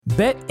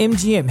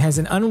BetMGM has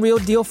an unreal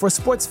deal for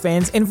sports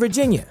fans in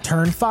Virginia.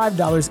 Turn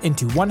 $5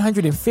 into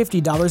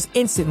 $150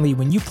 instantly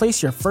when you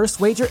place your first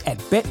wager at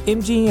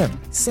BetMGM.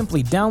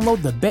 Simply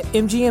download the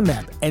BetMGM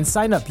app and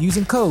sign up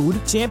using code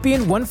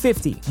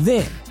Champion150.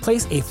 Then,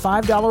 place a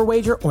 $5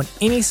 wager on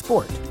any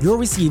sport. You'll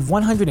receive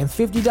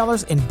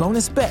 $150 in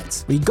bonus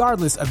bets,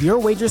 regardless of your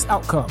wager's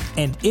outcome.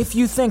 And if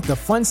you think the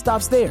fun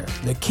stops there,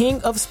 the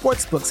King of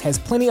Sportsbooks has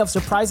plenty of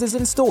surprises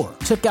in store.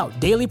 Check out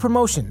daily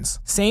promotions,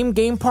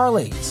 same-game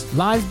parlays,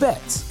 live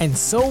bets, and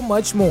so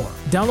much more.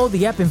 Download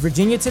the app in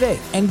Virginia today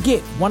and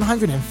get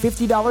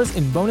 $150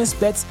 in bonus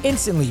bets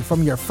instantly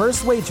from your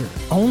first wager.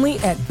 Only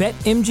at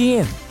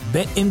BetMGM.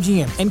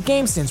 BetMGM and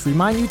GameSense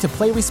remind you to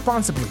play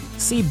responsibly.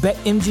 See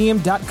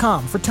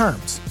BetMGM.com for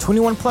terms.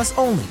 21 plus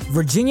only.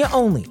 Virginia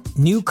only.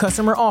 New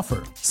customer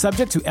offer.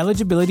 Subject to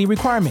eligibility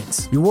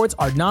requirements. Rewards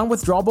are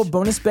non-withdrawable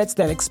bonus bets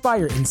that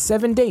expire in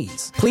 7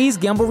 days. Please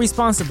gamble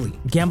responsibly.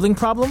 Gambling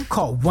problem?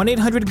 Call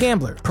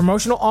 1-800-GAMBLER.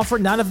 Promotional offer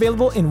not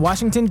available in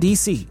Washington,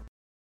 D.C.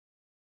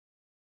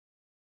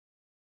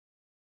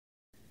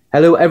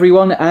 Hello,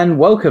 everyone, and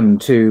welcome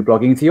to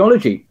Blogging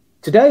Theology.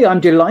 Today, I'm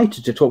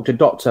delighted to talk to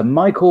Dr.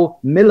 Michael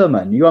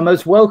Millerman. You are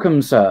most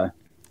welcome, sir.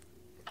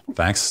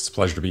 Thanks. It's a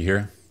pleasure to be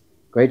here.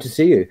 Great to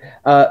see you.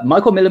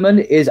 Michael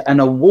Millerman is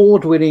an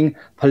award-winning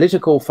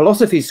political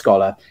philosophy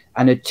scholar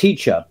and a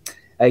teacher.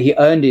 He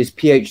earned his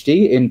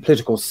PhD in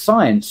political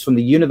science from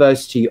the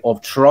University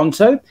of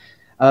Toronto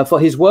for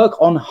his work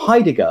on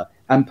Heidegger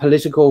and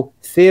political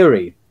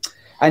theory.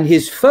 And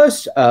his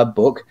first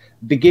book,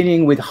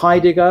 beginning with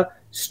Heidegger,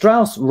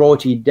 Strauss,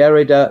 Rorty,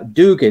 Derrida,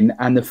 Dugin,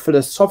 and the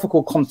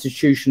Philosophical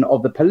Constitution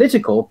of the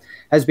Political,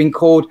 has been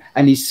called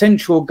an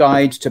essential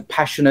guide to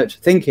passionate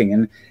thinking.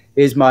 And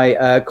here's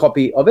my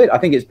copy of it. I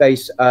think it's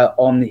based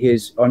on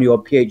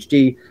your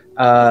PhD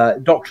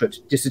doctorate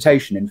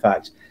dissertation, in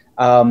fact.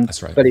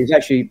 That's right. But it's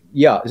actually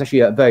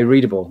very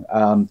readable,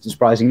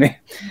 surprisingly.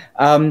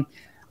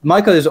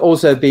 Michael is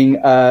also being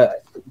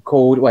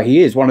he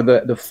is one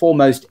of the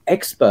foremost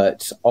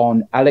experts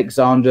on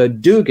Alexander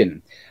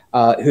Dugin,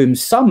 whom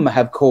some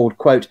have called,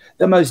 quote,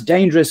 the most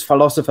dangerous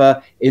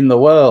philosopher in the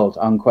world,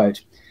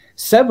 unquote.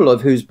 Several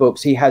of whose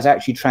books he has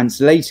actually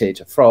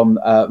translated from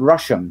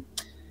Russian.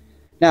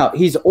 Now,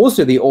 he's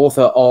also the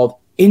author of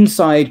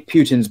Inside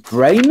Putin's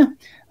Brain.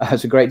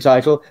 That's a great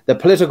title. The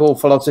Political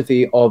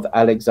Philosophy of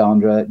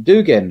Alexander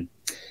Dugin.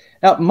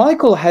 Now,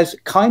 Michael has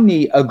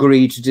kindly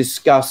agreed to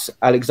discuss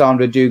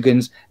Alexander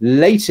Dugin's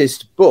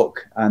latest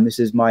book, and this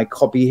is my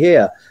copy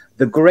here,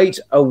 The Great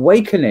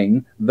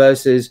Awakening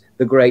versus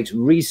The Great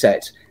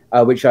Reset,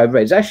 which I've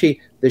read. It's actually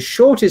the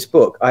shortest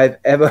book I've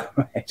ever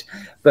read,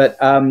 but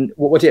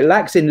what it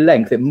lacks in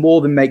length, it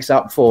more than makes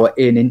up for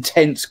in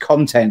intense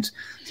content.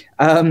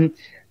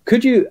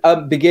 Could you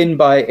begin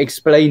by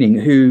explaining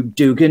who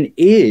Dugin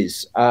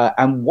is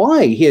and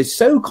why he is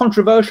so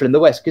controversial in the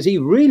West? Because he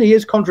really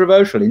is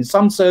controversial in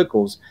some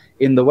circles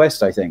in the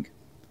West, I think.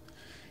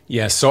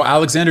 Yes, so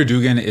Alexander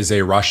Dugin is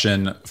a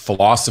Russian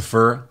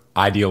philosopher,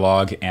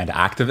 ideologue, and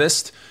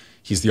activist.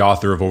 He's the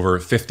author of over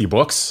 50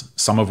 books,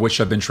 some of which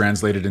have been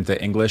translated into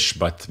English,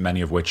 but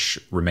many of which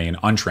remain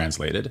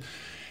untranslated.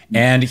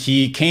 And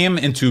he came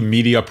into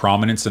media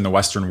prominence in the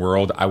Western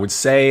world, I would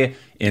say,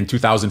 in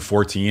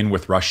 2014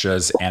 with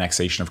Russia's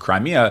annexation of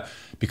Crimea,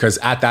 because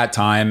at that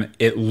time,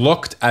 it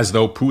looked as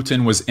though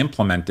Putin was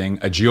implementing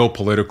a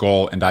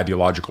geopolitical and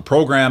ideological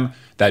program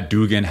that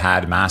Dugin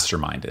had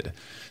masterminded.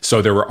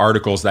 So there were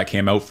articles that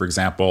came out, for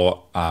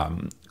example,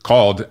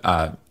 called,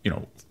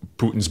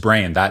 Putin's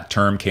Brain. That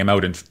term came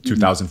out in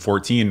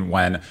 2014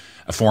 when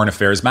a Foreign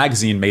Affairs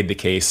magazine made the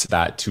case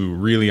that to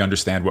really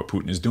understand what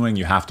Putin is doing,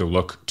 you have to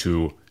look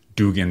to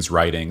Dugin's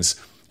writings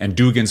and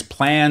Dugin's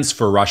plans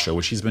for Russia,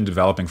 which he's been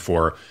developing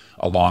for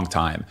a long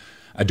time.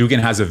 Dugin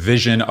has a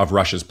vision of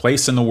Russia's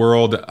place in the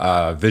world,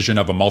 a vision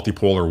of a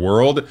multipolar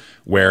world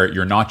where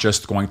you're not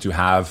just going to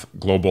have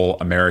global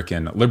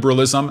American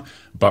liberalism,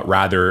 but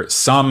rather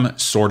some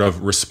sort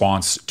of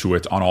response to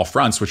it on all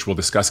fronts, which we'll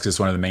discuss because it's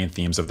one of the main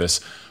themes of this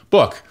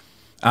book.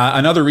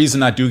 Another reason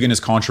that Dugin is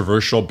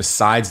controversial,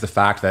 besides the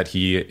fact that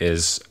he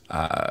is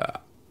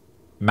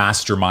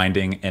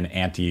masterminding an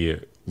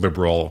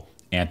anti-liberal,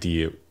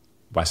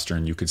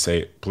 anti-Western, you could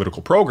say,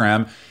 political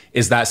program,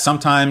 is that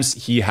sometimes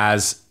he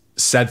has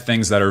said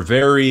things that are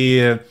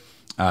very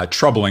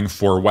troubling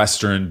for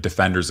Western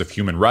defenders of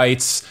human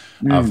rights,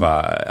 of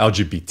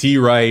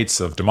LGBT rights,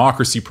 of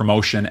democracy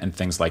promotion, and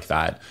things like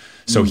that.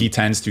 So he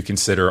tends to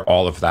consider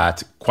all of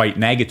that quite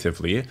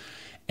negatively.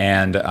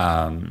 And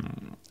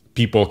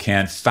people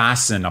can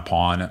fasten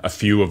upon a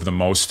few of the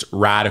most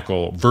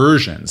radical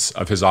versions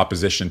of his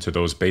opposition to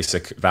those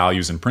basic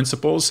values and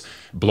principles,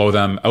 blow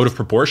them out of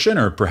proportion,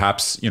 or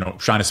perhaps,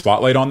 shine a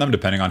spotlight on them,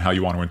 depending on how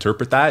you want to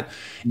interpret that,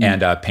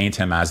 and paint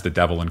him as the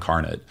devil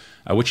incarnate,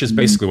 which is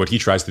basically what he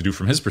tries to do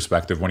from his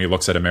perspective when he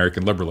looks at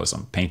American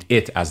liberalism, paint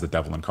it as the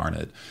devil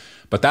incarnate.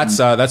 But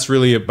that's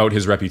really about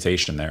his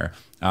reputation there.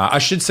 I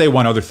should say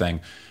one other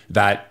thing,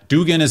 that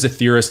Dugin is a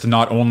theorist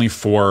not only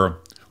for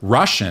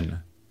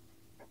Russian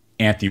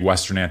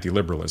anti-Western,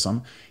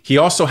 anti-liberalism. He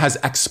also has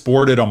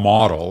exported a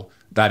model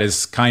that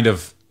is kind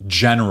of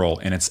general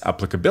in its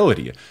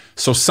applicability.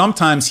 So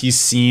sometimes he's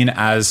seen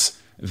as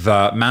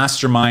the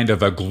mastermind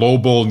of a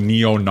global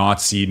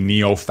neo-Nazi,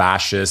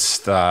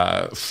 neo-fascist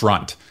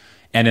front.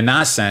 And in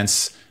that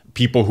sense,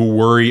 people who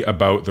worry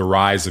about the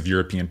rise of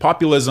European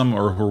populism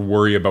or who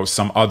worry about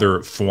some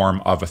other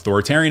form of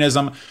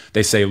authoritarianism,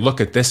 they say,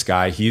 look at this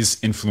guy,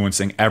 he's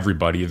influencing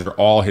everybody. They're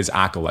all his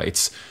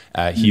acolytes.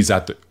 He's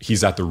at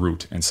the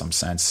root, in some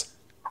sense,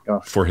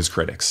 for his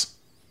critics.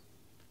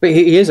 But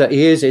he is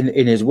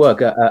in his work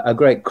a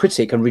great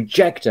critic and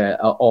rejecter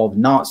of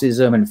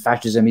Nazism and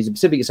fascism. He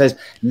specifically says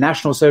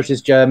National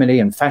Socialist Germany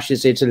and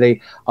Fascist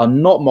Italy are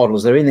not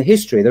models. They're in the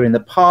history. They're in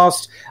the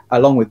past,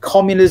 along with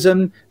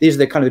communism. These are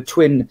the kind of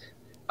twin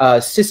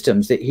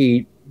systems that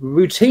he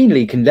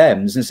routinely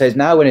condemns and says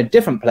now we're in a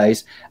different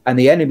place. And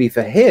the enemy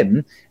for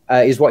him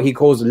is what he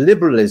calls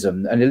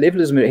liberalism. And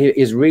liberalism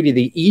is really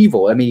the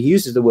evil. I mean, he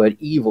uses the word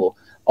evil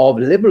of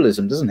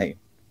liberalism, doesn't he?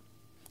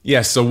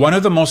 Yes. So one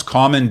of the most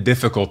common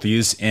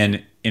difficulties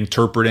in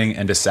interpreting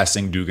and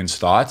assessing Dugin's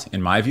thought,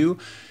 in my view,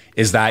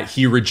 is that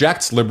he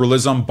rejects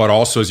liberalism, but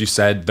also, as you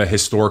said, the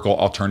historical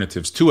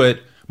alternatives to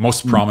it,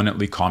 most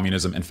prominently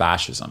communism and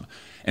fascism.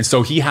 And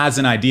so he has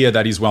an idea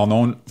that he's well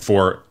known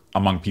for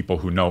among people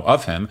who know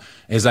of him.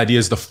 His idea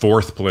is the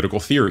fourth political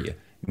theory.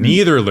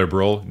 Neither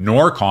liberal,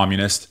 nor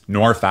communist,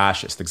 nor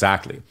fascist.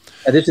 Exactly.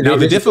 Now,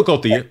 the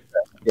difficulty...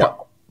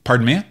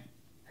 Pardon me?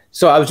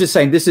 So I was just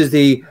saying, this is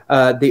the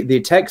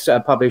text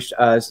published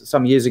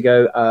some years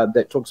ago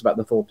that talks about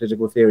the fourth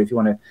political theory, if you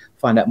want to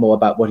find out more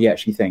about what he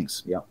actually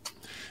thinks. Yeah.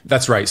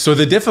 That's right. So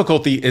the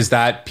difficulty is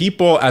that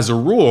people, as a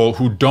rule,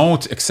 who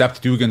don't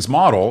accept Dugin's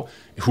model,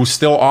 who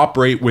still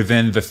operate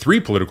within the three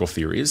political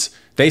theories,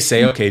 they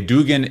say, okay,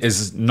 Dugin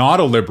is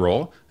not a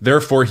liberal,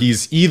 therefore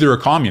he's either a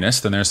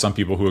communist, and there's some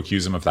people who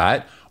accuse him of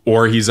that,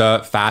 or he's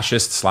a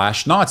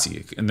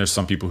fascist/Nazi, and there's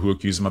some people who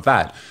accuse him of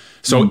that.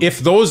 So if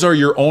those are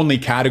your only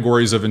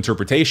categories of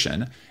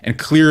interpretation, and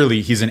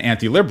clearly he's an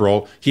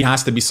anti-liberal, he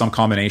has to be some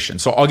combination.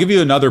 So I'll give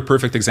you another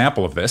perfect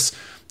example of this.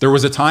 There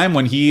was a time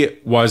when he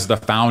was the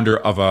founder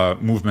of a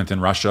movement in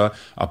Russia,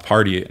 a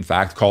party, in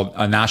fact, called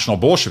National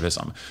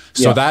Bolshevism.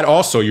 So that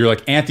also, you're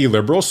like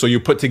anti-liberal, so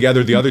you put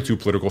together the other two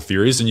political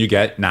theories and you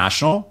get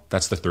national,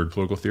 that's the third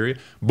political theory,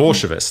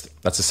 Bolshevist,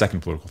 that's the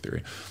second political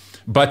theory.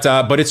 But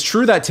it's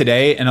true that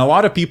today, and a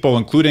lot of people,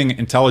 including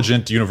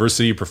intelligent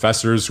university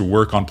professors who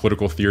work on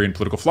political theory and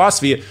political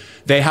philosophy,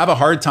 they have a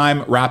hard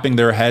time wrapping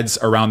their heads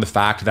around the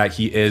fact that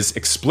he is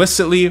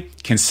explicitly,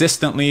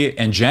 consistently,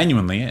 and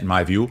genuinely, in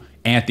my view,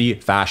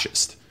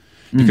 anti-fascist.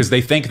 Because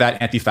they think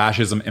that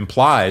anti-fascism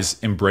implies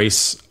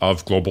embrace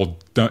of global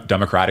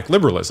democratic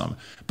liberalism.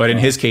 But in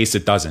his case,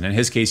 it doesn't. In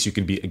his case, you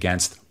can be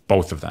against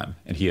both of them,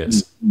 and he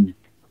is.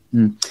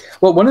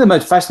 Well, one of the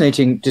most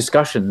fascinating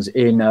discussions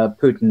in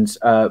Putin's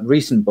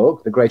recent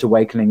book, The Great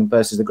Awakening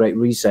versus the Great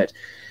Reset,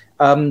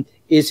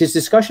 is his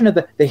discussion of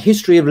the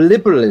history of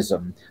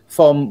liberalism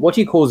from what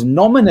he calls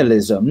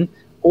nominalism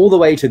all the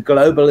way to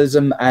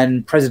globalism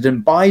and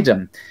President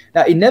Biden.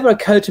 Now, it never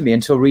occurred to me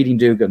until reading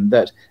Dugin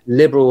that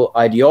liberal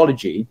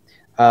ideology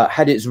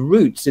had its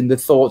roots in the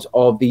thought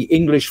of the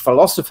English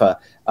philosopher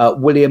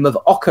William of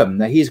Ockham.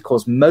 Now, he's, of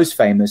course, most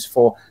famous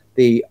for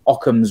the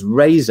Occam's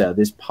razor,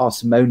 this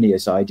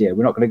parsimonious idea.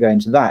 We're not going to go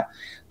into that.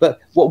 But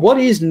what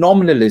is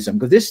nominalism?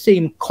 Because this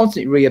theme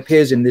constantly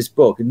reappears in this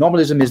book.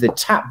 Nominalism is the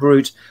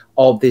taproot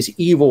of this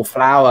evil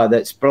flower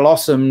that's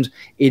blossomed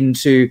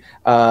into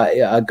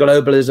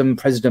globalism,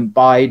 President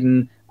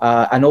Biden,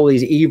 and all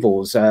these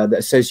evils that are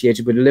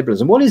associated with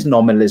liberalism. What is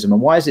nominalism,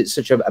 and why is it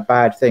such a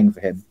bad thing for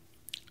him?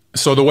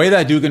 So the way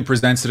that Dugin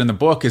presents it in the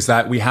book is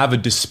that we have a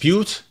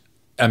dispute,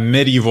 a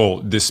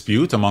medieval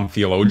dispute among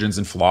theologians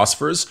and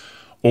philosophers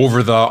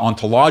over the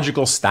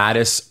ontological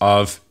status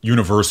of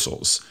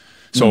universals.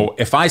 So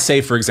if I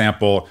say, for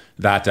example,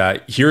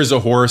 that here's a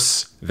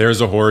horse,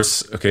 there's a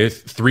horse, okay,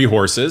 three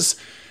horses.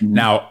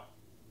 Now,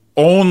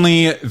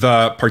 only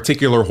the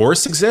particular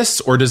horse exists,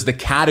 or does the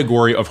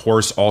category of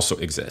horse also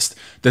exist?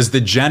 Does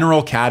the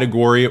general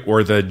category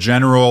or the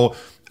general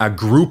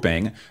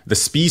grouping, the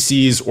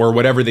species or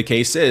whatever the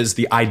case is,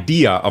 the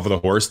idea of the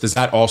horse, does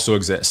that also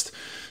exist?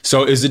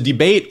 So is a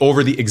debate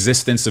over the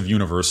existence of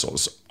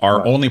universals.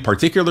 Are only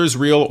particulars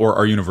real, or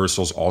are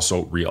universals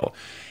also real?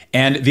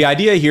 And the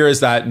idea here is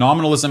that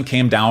nominalism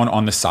came down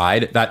on the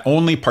side that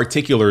only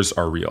particulars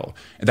are real,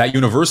 that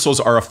universals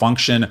are a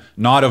function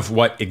not of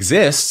what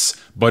exists,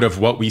 but of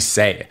what we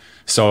say.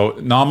 So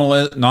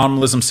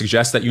nominalism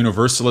suggests that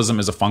universalism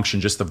is a function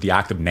just of the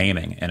act of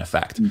naming, in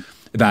effect,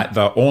 that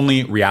the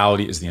only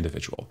reality is the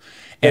individual.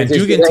 And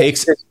Dugin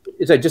takes...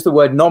 So just the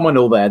word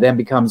nominal there then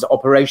becomes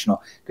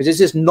operational, because it's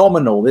just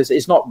nominal.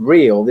 It's not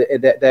real.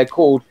 They're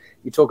called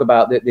you talk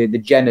about the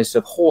genus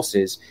of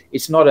horses.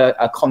 It's not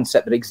a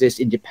concept that exists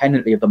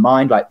independently of the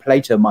mind, like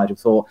Plato might have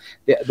thought.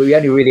 We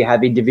only really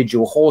have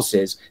individual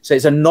horses. So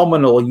it's a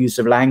nominal use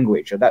of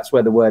language. And that's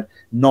where the word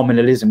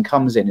nominalism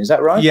comes in. Is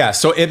that right? Yeah.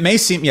 So it may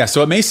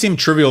seem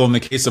trivial in the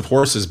case of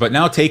horses, but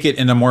now take it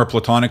in a more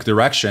Platonic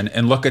direction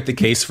and look at the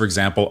case, for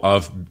example,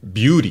 of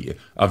beauty,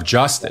 of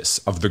justice,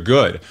 of the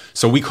good.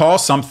 So we call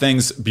some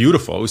things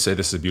beautiful. We say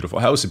this is a beautiful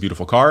house, a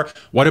beautiful car.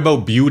 What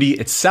about beauty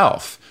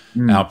itself?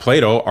 Now,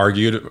 Plato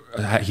argued,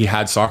 he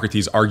had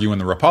Socrates argue in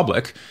the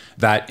Republic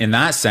that in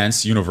that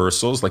sense,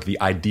 universals, like the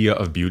idea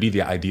of beauty,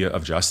 the idea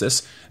of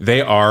justice,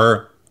 they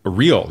are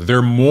real.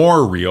 They're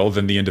more real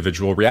than the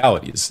individual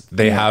realities.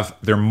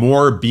 They're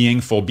more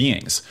beingful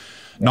beings.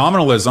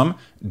 Nominalism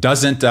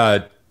doesn't,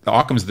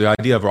 the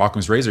idea of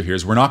Occam's razor here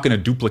is we're not going to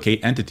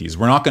duplicate entities.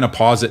 We're not going to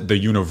posit the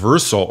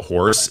universal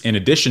horse in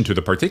addition to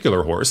the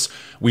particular horse.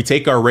 We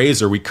take our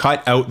razor, we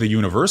cut out the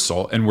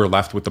universal, and we're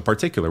left with the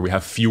particular. We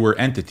have fewer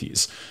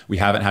entities. We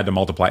haven't had to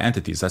multiply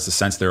entities. That's the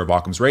sense there of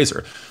Occam's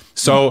razor.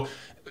 So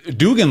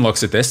Dugin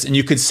looks at this, and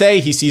you could say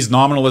he sees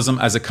nominalism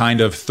as a kind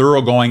of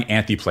thoroughgoing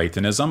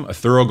anti-Platonism, a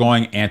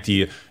thoroughgoing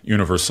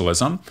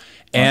anti-universalism.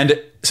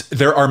 And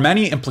there are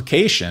many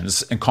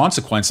implications and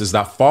consequences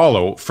that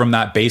follow from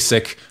that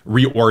basic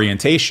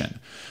reorientation.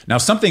 Now,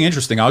 something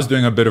interesting, I was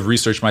doing a bit of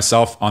research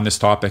myself on this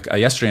topic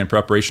yesterday in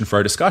preparation for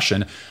our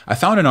discussion. I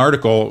found an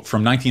article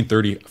from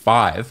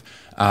 1935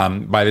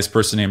 by this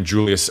person named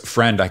Julius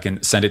Friend. I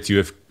can send it to you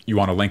if you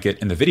want to link it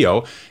in the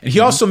video. And he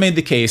also made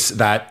the case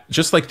that,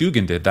 just like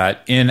Dugin did,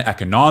 that in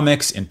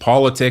economics, in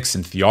politics,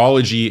 in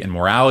theology, in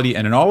morality,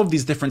 and in all of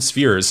these different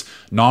spheres,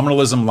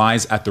 nominalism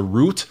lies at the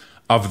root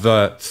of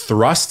the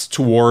thrust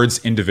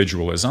towards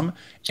individualism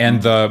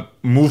and the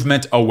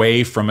movement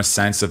away from a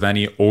sense of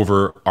any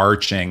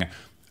overarching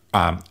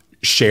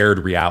shared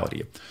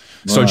reality.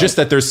 So just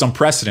that there's some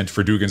precedent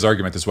for Dugin's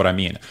argument is what I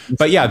mean.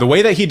 But yeah, the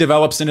way that he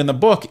develops it in the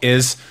book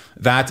is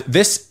that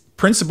this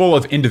principle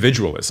of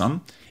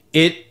individualism,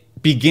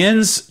 it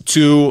begins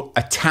to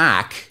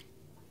attack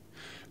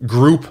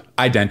group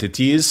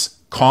identities,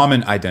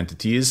 common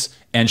identities,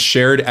 and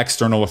shared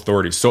external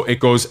authorities. So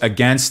it goes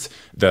against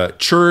the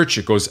church,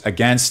 it goes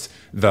against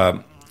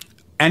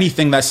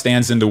anything that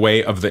stands in the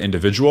way of the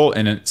individual,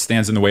 and it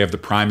stands in the way of the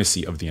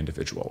primacy of the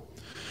individual.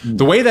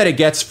 The way that it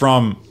gets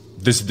from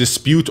this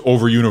dispute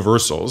over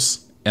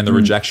universals and the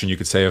rejection, you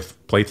could say, of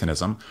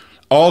Platonism,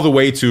 all the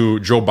way to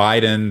Joe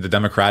Biden, the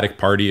Democratic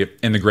Party,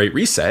 and the Great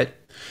Reset,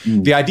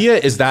 the idea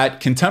is that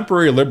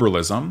contemporary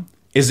liberalism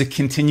is a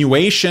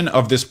continuation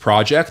of this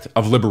project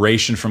of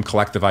liberation from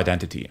collective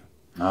identity.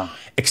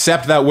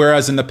 Except that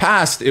whereas in the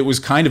past it was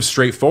kind of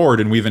straightforward,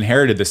 and we've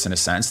inherited this in a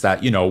sense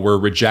that, we're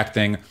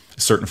rejecting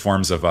certain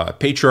forms of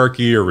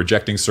patriarchy or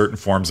rejecting certain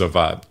forms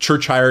of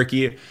church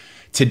hierarchy.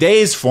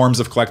 Today's forms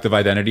of collective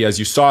identity, as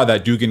you saw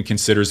that Dugin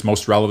considers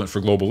most relevant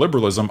for global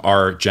liberalism,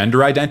 are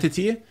gender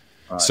identity.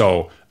 Right.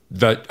 So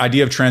the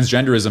idea of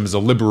transgenderism is a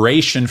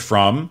liberation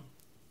from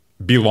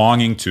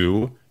belonging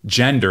to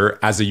gender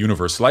as a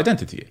universal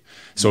identity.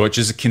 So it's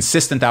just a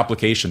consistent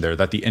application there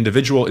that the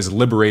individual is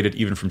liberated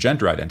even from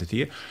gender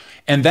identity.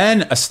 And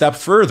then a step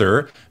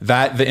further,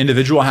 that the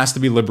individual has to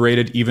be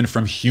liberated even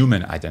from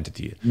human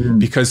identity,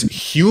 because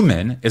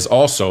human is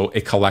also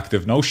a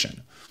collective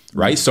notion,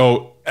 right?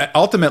 So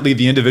ultimately,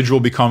 the individual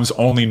becomes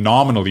only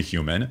nominally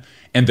human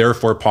and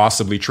therefore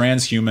possibly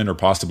transhuman or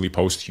possibly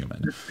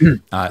post-human.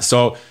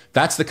 So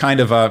that's the kind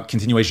of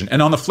continuation.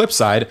 And on the flip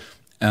side,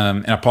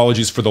 and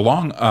apologies for the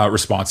long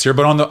response here,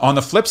 but on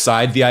the flip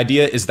side, the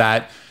idea is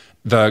that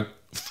the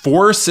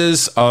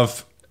forces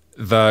of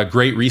the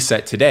Great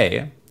Reset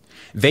today,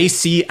 they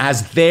see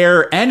as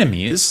their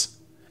enemies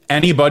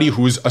anybody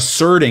who's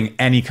asserting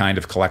any kind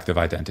of collective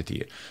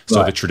identity.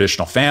 So the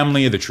traditional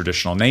family, the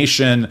traditional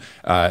nation,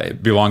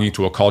 belonging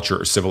to a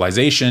culture or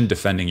civilization,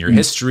 defending your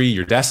history,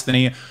 your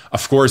destiny.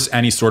 Of course,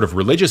 any sort of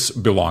religious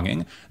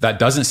belonging that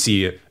doesn't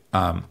see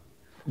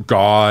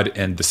God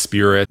and the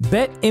Spirit.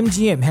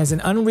 BetMGM has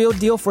an unreal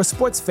deal for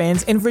sports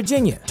fans in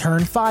Virginia.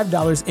 Turn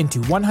 $5 into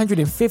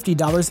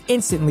 $150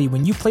 instantly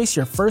when you place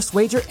your first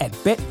wager at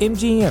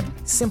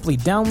BetMGM. Simply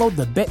download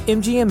the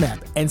BetMGM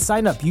app and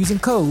sign up using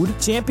code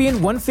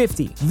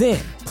Champion150. Then,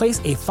 place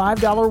a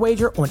 $5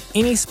 wager on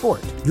any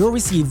sport. You'll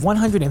receive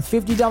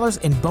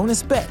 $150 in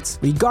bonus bets,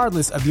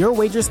 regardless of your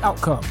wager's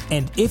outcome.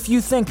 And if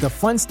you think the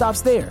fun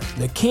stops there,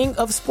 the king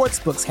of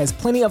sportsbooks has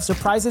plenty of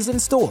surprises in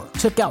store.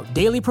 Check out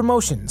daily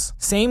promotions,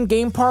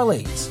 same-game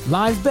parlays,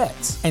 live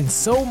bets, and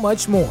so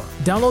much more.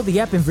 Download the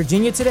app in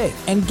Virginia today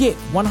and get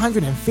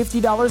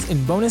 $150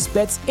 in bonus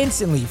bets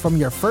instantly from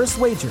your first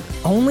wager.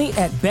 Only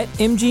at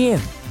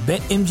BetMGM.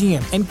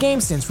 BetMGM and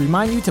GameSense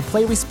remind you to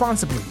play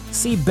responsibly.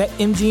 See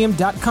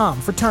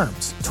BetMGM.com for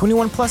terms.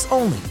 21 plus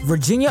only.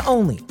 Virginia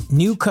only.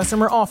 New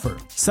customer offer.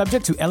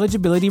 Subject to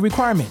eligibility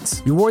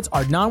requirements. Rewards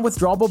are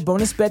non-withdrawable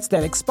bonus bets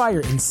that expire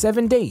in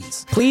 7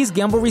 days. Please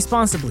gamble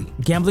responsibly.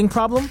 Gambling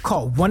problem?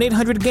 Call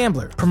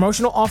 1-800-GAMBLER.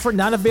 Promotional offer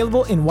not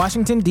available in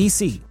Washington,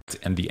 D.C.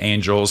 And the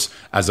angels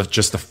as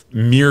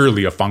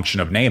merely a function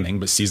of naming,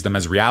 but sees them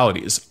as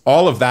realities.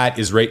 All of that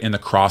is right in the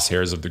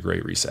crosshairs of the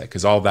Great Reset,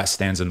 because all of that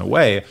stands in the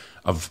way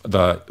of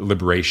the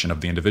liberation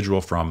of the individual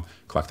from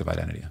collective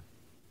identity.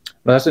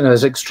 Well, that's an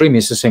extremely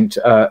succinct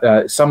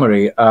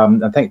summary,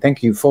 and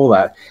thank you for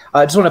that.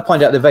 I just want to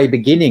point out at the very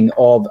beginning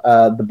of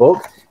the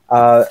book,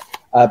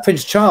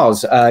 Prince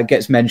Charles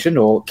gets mentioned,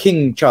 or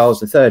King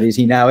Charles III, as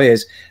he now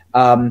is.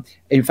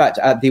 In fact,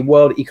 at the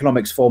World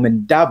Economics Forum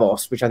in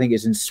Davos, which I think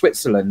is in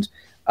Switzerland,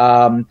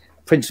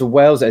 Prince of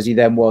Wales, as he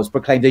then was,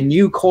 proclaimed a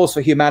new course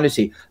for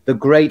humanity, the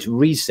Great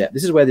Reset.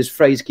 This is where this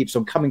phrase keeps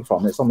on coming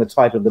from. It's on the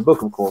title of the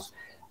book, of course.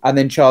 And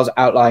then Charles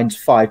outlines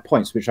 5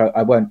 points, which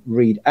I won't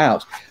read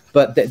out.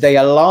 But they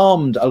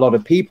alarmed a lot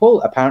of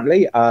people,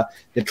 apparently, the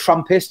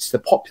Trumpists, the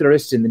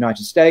popularists in the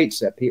United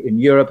States, in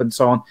Europe and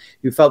so on,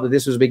 who felt that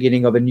this was the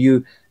beginning of a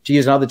new, to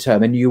use another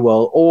term, a new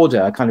world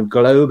order, a kind of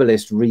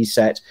globalist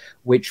reset,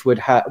 which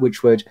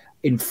would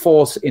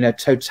enforce in a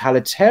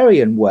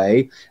totalitarian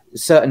way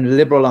certain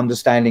liberal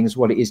understandings of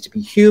what it is to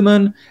be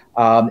human.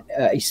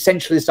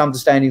 Essentialist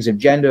understandings of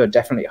gender are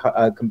definitely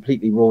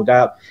completely ruled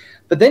out.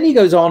 But then he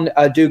goes on,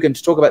 Dugan,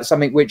 to talk about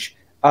something which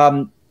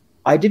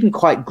I didn't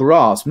quite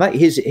grasp.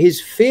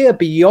 His fear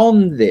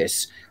beyond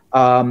this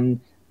kind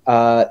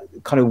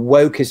of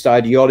wokist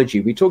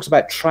ideology. He talks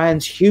about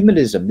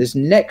transhumanism, this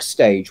next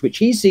stage, which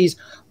he sees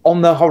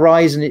on the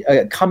horizon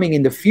coming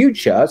in the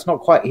future. It's not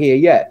quite here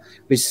yet,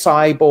 with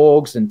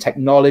cyborgs and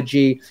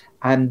technology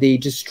and the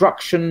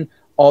destruction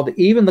of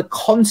even the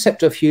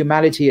concept of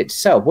humanity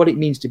itself, what it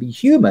means to be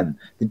human,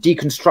 the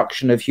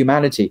deconstruction of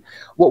humanity.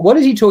 What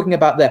is he talking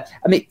about there?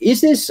 I mean,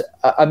 is this,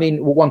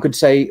 one could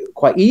say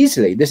quite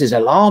easily, this is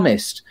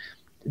alarmist,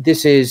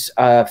 this is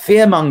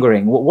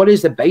fear-mongering. What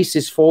is the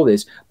basis for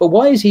this? But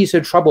why is he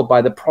so troubled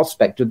by the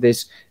prospect of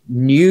this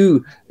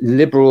new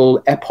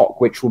liberal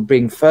epoch, which will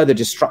bring further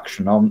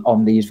destruction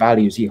on these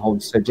values he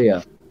holds so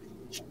dear?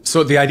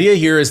 So the idea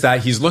here is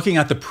that he's looking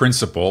at the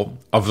principle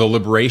of the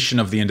liberation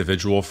of the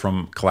individual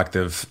from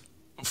collective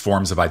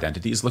forms of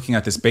identities, looking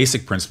at this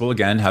basic principle,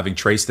 again, having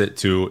traced it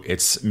to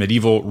its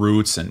medieval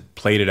roots and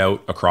played it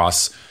out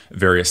across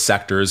various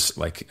sectors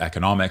like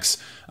economics,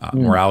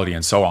 morality,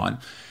 and so on.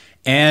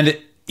 And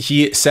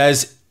he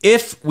says,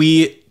 if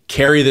we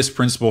carry this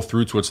principle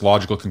through to its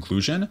logical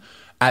conclusion,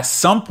 at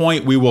some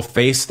point we will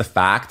face the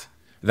fact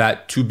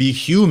that to be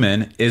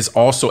human is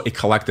also a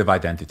collective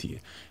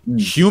identity.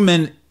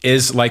 Human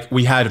is like,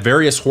 we had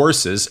various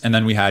horses, and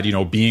then we had,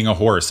 being a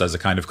horse as a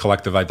kind of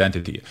collective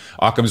identity.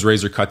 Occam's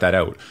razor cut that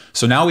out.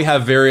 So now we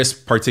have various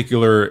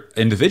particular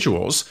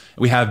individuals.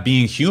 We have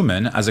being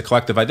human as a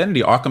collective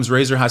identity. Occam's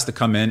razor has to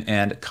come in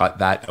and cut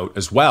that out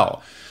as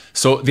well.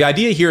 So the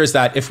idea here is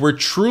that if we're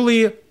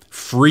truly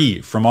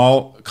free from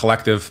all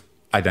collective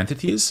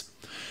identities,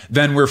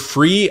 then we're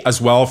free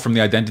as well from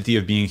the identity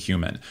of being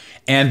human.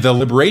 And the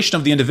liberation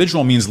of the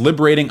individual means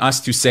liberating us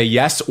to say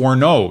yes or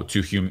no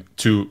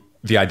to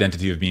the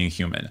identity of being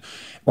human.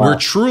 Wow. We're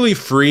truly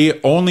free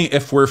only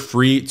if we're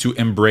free to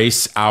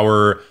embrace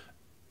our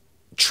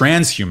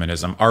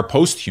transhumanism, our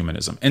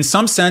posthumanism. In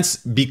some sense,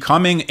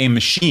 becoming a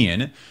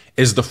machine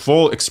is the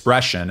full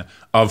expression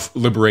of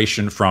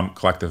liberation from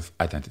collective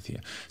identity.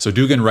 So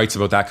Dugan writes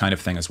about that kind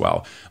of thing as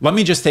well. Let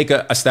me just take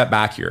a step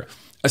back here.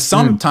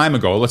 Some time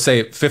ago, let's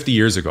say 50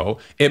 years ago,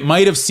 it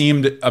might have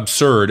seemed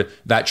absurd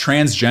that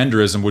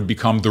transgenderism would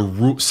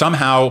become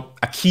somehow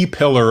a key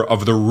pillar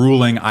of the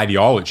ruling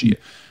ideology.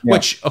 Yeah.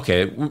 Which,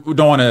 okay, we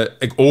don't want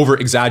to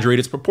over-exaggerate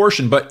its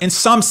proportion, but in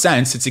some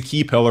sense, it's a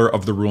key pillar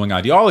of the ruling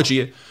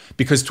ideology,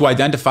 because to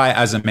identify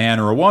as a man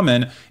or a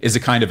woman is a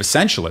kind of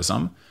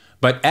essentialism,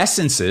 but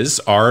essences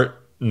are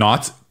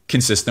not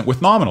consistent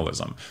with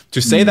nominalism.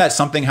 To say that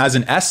something has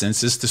an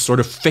essence is to sort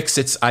of fix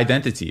its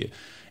identity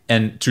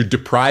and to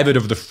deprive it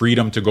of the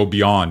freedom to go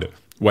beyond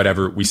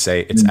whatever we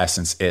say its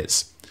essence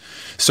is.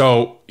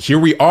 So here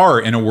we are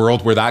in a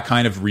world where that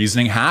kind of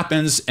reasoning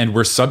happens, and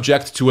we're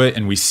subject to it,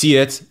 and we see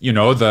it.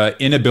 The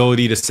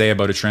inability to say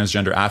about a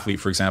transgender athlete,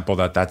 for example,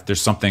 that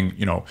there's something,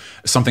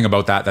 something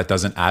about that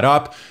doesn't add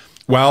up.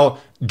 Well,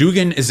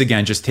 Dugan is,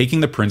 again, just taking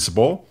the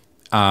principle,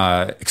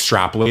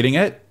 extrapolating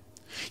it.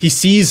 He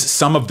sees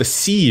some of the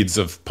seeds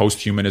of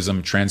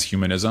posthumanism,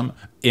 transhumanism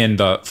in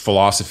the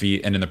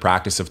philosophy and in the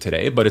practice of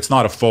today, but it's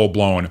not a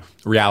full-blown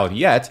reality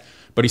yet.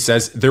 But he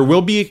says there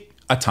will be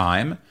a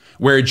time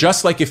where,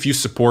 just like if you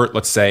support,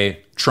 let's say,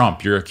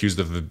 Trump, you're accused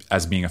of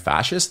as being a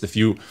fascist. If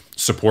you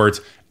support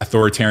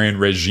authoritarian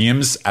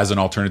regimes as an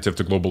alternative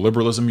to global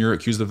liberalism, you're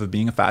accused of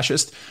being a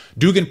fascist.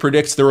 Dugan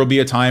predicts there will be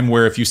a time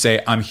where if you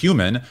say, I'm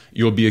human,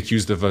 you'll be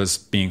accused of as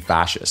being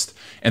fascist.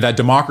 And that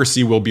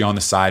democracy will be on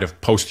the side of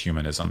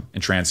posthumanism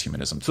and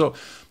transhumanism. So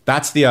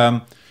that's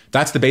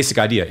the basic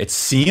idea. It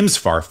seems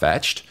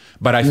far-fetched,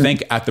 but I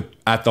think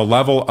at the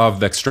level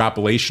of the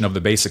extrapolation of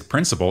the basic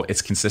principle,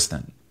 it's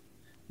consistent.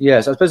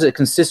 Yes, I suppose it's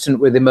consistent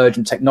with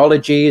emergent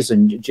technologies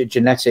and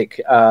genetic,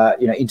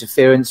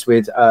 interference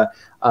with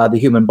the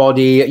human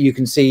body. You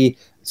can see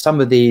some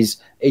of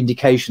these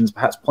indications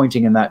perhaps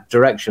pointing in that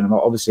direction. And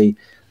obviously,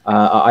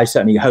 I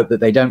certainly hope that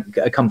they don't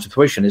come to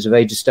fruition. It's a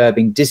very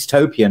disturbing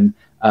dystopian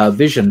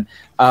vision.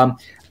 Can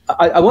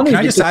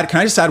I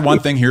just add one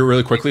thing here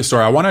really quickly?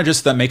 Sorry, I want to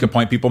just make a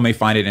point. People may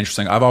find it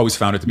interesting. I've always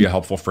found it to be a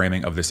helpful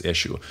framing of this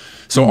issue.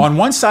 So on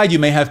one side, you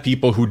may have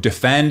people who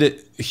defend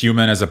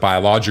human as a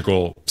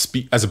biological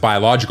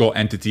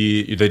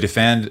entity. They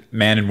defend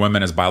man and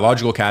women as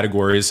biological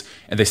categories,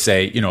 and they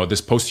say,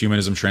 this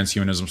post-humanism,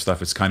 transhumanism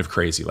stuff, it's kind of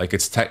crazy. Like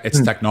it's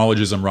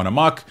technologism run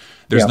amok.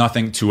 There's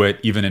nothing to it,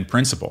 even in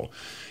principle.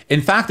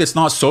 In fact, it's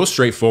not so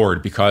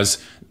straightforward,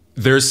 because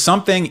there's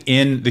something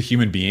in the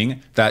human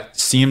being that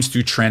seems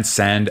to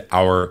transcend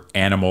our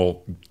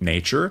animal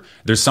nature.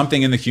 There's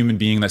something in the human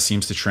being that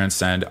seems to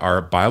transcend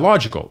our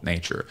biological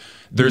nature.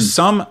 There's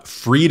some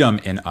freedom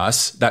in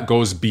us that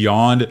goes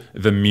beyond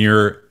the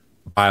mere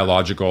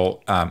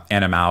biological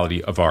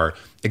animality of our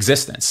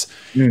existence.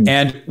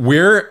 And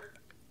we're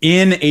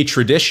in a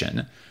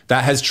tradition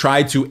that has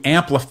tried to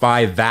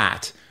amplify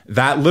that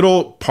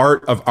little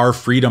part of our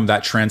freedom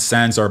that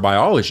transcends our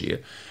biology.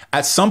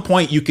 At some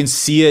point, you can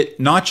see it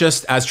not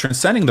just as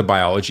transcending the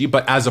biology,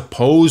 but as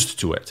opposed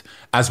to it,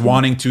 as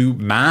wanting to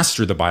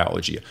master the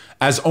biology,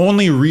 as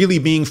only really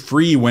being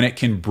free when it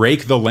can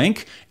break the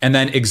link and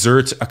then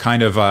exert a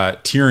kind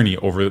of tyranny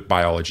over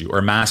biology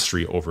or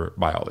mastery over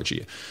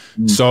biology.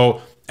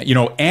 So,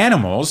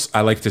 animals, I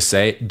like to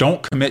say,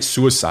 don't commit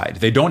suicide.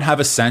 They don't have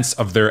a sense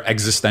of their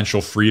existential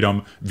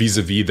freedom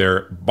vis-a-vis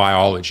their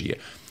biology.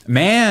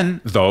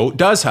 Man, though,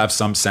 does have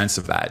some sense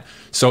of that.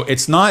 So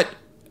it's not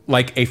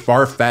like a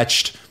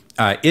far-fetched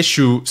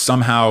issue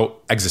somehow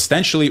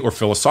existentially or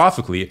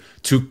philosophically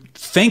to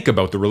think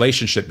about the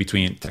relationship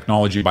between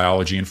technology,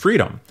 biology, and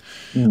freedom.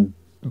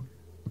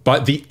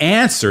 But the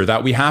answer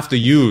that we have to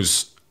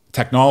use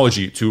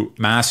technology to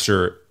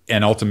master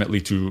and ultimately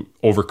to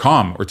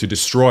overcome or to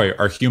destroy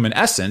our human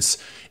essence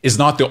is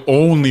not the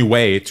only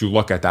way to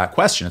look at that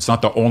question. It's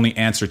not the only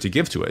answer to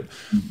give to it.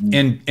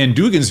 In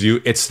Dugin's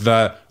view, it's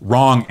the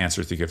wrong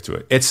answer to give to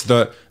it.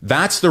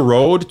 That's the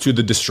road to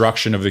the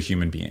destruction of the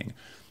human being.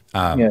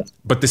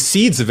 But the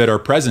seeds of it are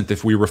present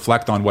if we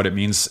reflect on what it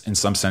means in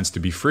some sense to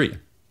be free.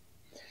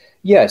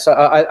 Yes,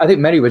 I think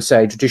many would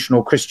say,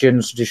 traditional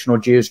Christians, traditional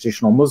Jews,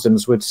 traditional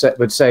Muslims would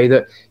say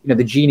that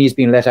the genie is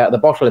being let out of the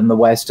bottle in the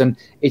West, and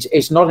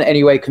it's not in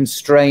any way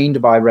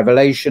constrained by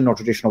revelation or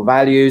traditional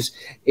values.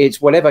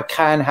 It's whatever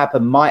can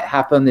happen might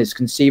happen. It's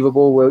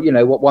conceivable. Well,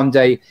 what one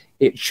day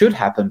it should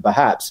happen,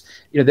 perhaps.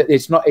 That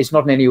it's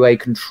not in any way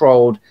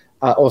controlled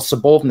or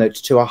subordinate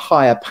to a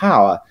higher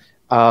power.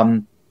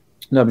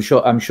 No,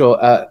 I'm sure.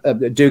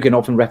 Dugin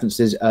often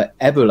references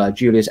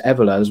Julius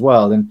Evola as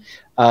well, and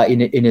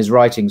in his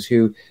writings,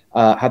 who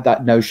had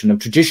that notion of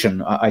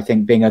tradition, I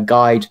think, being a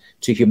guide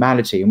to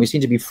humanity, and we seem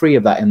to be free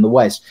of that in the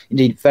West.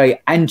 Indeed, very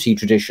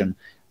anti-tradition,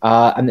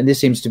 and this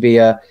seems to be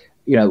if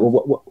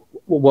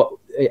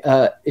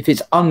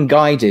it's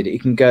unguided,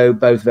 it can go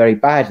both very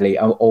badly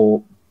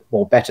or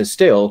better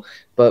still.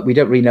 But we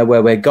don't really know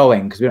where we're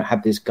going because we don't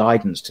have this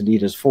guidance to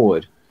lead us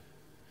forward.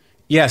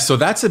 Yeah, so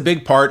that's a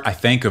big part, I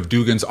think, of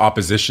Dugin's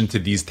opposition to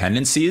these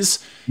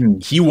tendencies.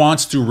 He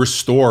wants to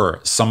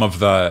restore some of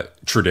the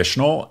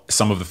traditional,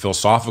 some of the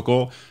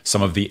philosophical,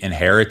 some of the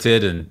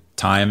inherited and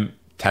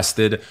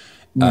time-tested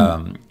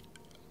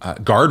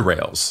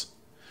guardrails.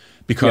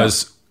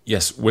 Because,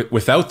 yes,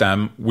 without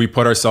them, we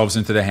put ourselves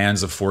into the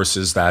hands of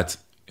forces that,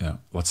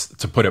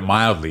 to put it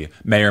mildly,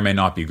 may or may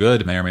not be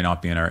good, may or may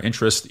not be in our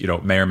interest,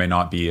 may or may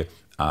not be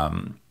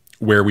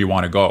where we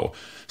want to go.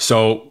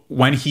 So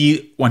when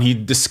he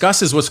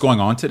discusses what's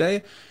going on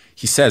today,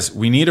 he says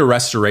we need a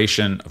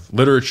restoration of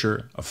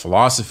literature, of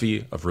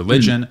philosophy, of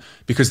religion,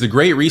 because the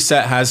Great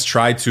Reset has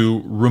tried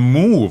to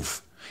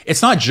remove.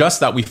 It's not just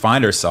that we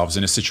find ourselves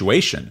in a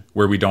situation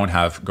where we don't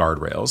have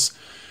guardrails.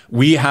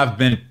 We have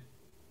been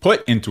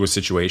put into a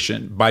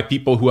situation by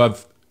people who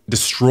have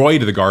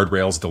destroyed the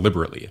guardrails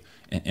deliberately,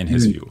 in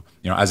his view,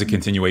 as a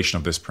continuation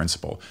of this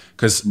principle.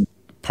 Because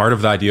part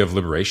of the idea of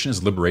liberation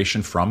is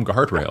liberation from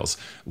guardrails,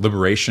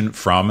 liberation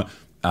from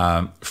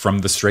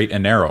the straight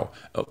and narrow,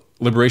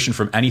 liberation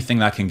from anything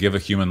that can give a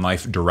human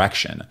life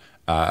direction,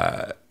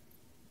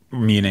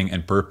 meaning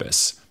and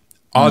purpose,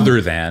 other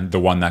than the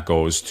one that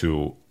goes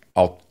to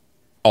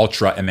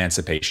ultra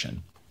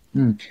emancipation.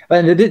 And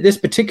this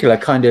particular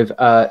kind of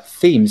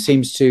theme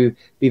seems to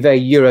be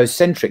very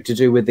Eurocentric, to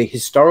do with the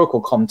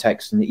historical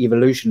context and the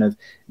evolution of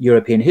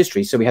European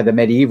history. So we had the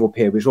medieval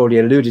period, which already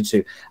alluded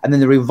to, and then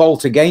the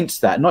revolt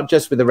against that, not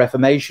just with the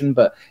Reformation,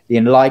 but the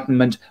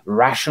Enlightenment,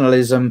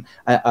 rationalism,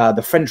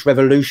 the French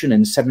Revolution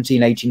in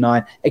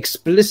 1789,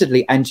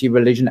 explicitly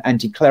anti-religion,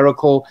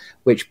 anti-clerical,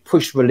 which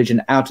pushed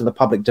religion out of the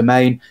public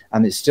domain,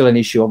 and it's still an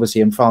issue, obviously,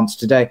 in France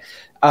today.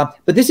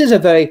 But this is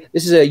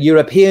a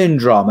European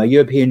drama,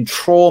 European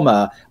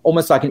trauma,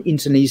 almost like an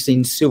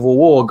internecine civil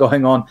war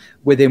going on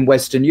within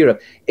Western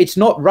Europe. It's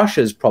not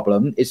Russia's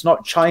problem. It's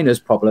not China's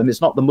problem.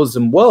 It's not the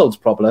Muslim world's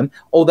problem,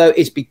 although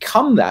it's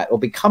become that or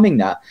becoming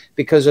that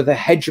because of the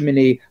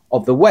hegemony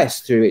of the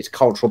West through its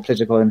cultural,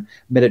 political, and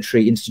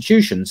military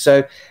institutions.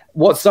 So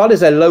what started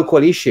as a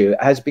local issue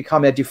has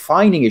become a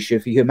defining issue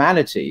for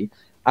humanity.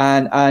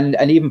 And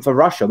even for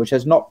Russia, which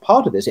is not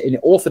part of this. In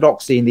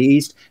Orthodoxy in the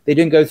East, they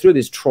didn't go through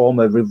this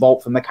trauma,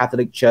 revolt from the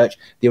Catholic Church,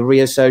 the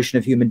reassertion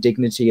of human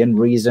dignity and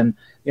reason.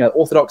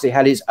 Orthodoxy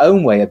had its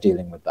own way of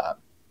dealing with that.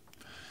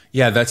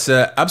 Yeah, that's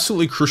an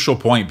absolutely crucial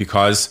point,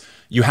 because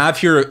you have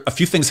here a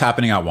few things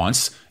happening at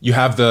once. You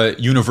have the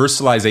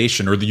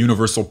universalization or the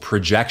universal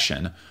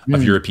projection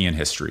of European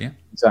history.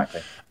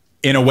 Exactly.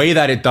 In a way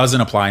that it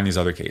doesn't apply in these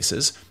other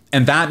cases.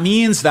 And that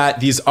means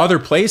that these other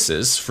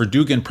places, for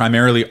Dugin,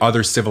 primarily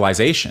other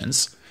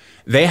civilizations,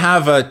 they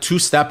have a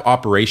two-step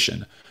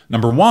operation.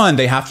 Number one,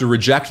 they have to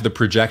reject the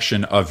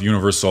projection of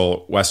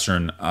universal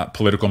Western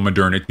political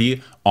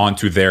modernity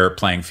onto their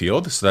playing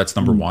field. So that's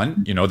number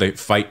one. They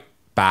fight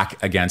back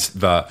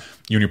against the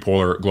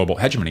unipolar global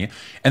hegemony.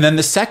 And then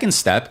the second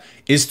step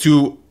is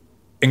to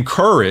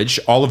encourage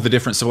all of the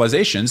different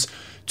civilizations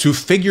to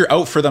figure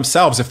out for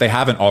themselves, if they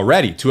haven't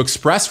already, to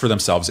express for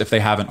themselves if they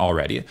haven't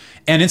already,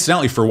 and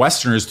incidentally for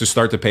Westerners to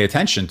start to pay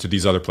attention to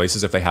these other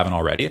places if they haven't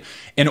already,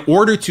 in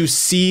order to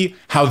see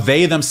how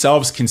they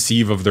themselves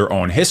conceive of their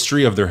own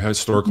history, of their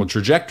historical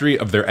trajectory,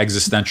 of their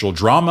existential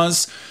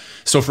dramas.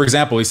 So, for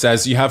example, he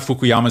says you have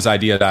Fukuyama's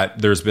idea that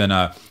there's been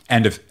an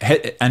end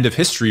of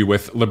history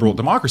with liberal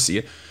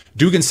democracy.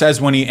 Dugin says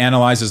when he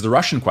analyzes the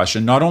Russian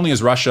question, not only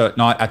is Russia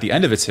not at the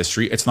end of its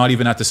history, it's not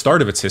even at the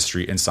start of its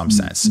history in some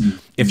sense.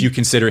 If you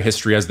consider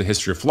history as the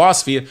history of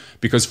philosophy,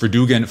 because for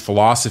Dugin,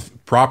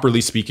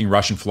 properly speaking,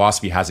 Russian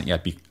philosophy hasn't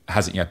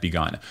yet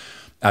begun.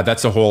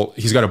 That's a whole.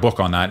 He's got a book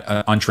on that,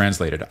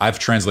 untranslated. I've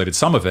translated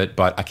some of it,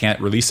 but I can't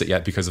release it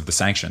yet because of the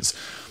sanctions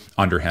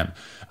under him.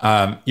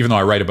 Even though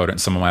I write about it in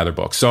some of my other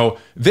books. So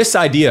this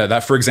idea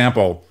that, for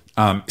example,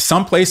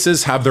 some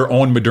places have their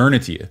own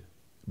modernity,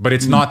 but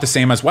it's not the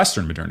same as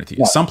Western modernity.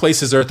 Yeah. Some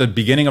places are at the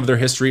beginning of their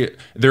history.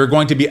 There are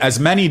going to be as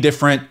many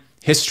different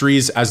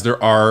histories as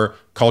there are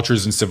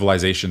cultures and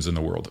civilizations in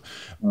the world.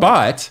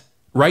 But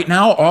right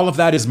now, all of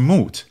that is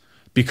moot,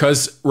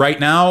 because right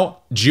now,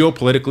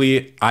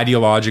 geopolitically,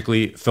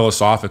 ideologically,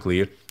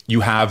 philosophically,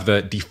 you have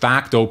the de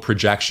facto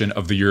projection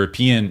of the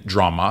European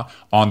drama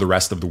on the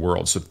rest of the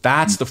world. So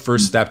that's the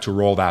first step to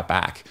roll that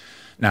back.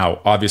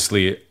 Now,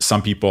 obviously,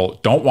 some people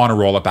don't want to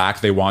roll it back.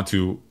 They want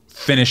to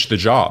finish the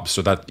job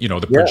so that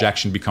the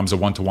projection becomes a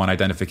one-to-one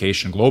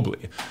identification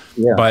globally.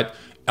 Yeah. But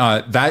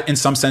that in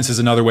some sense is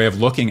another way of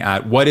looking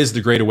at what is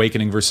the Great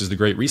Awakening versus the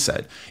Great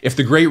Reset. If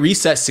the Great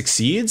Reset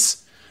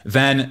succeeds,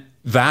 then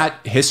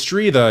that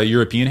history, the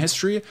European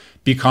history,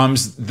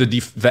 becomes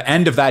the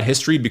end of that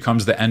history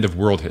becomes the end of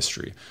world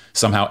history.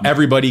 Somehow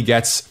everybody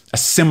gets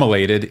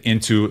assimilated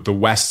into the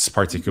West's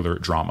particular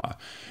drama.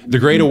 The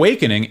Great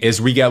Awakening is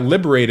we get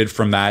liberated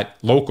from that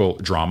local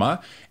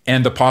drama,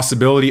 and the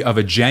possibility of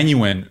a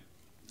genuine,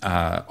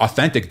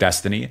 authentic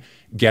destiny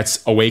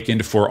gets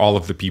awakened for all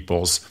of the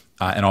peoples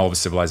and all of the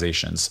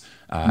civilizations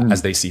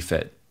as they see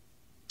fit.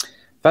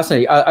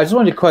 Fascinating. I just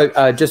wanted to quote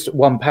just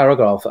one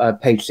paragraph,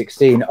 page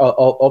 16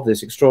 of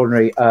this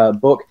extraordinary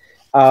book,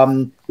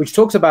 which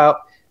talks about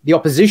the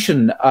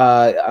opposition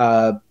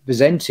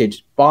presented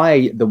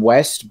by the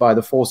West, by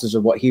the forces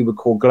of what he would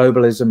call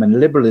globalism and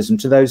liberalism,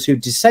 to those who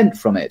dissent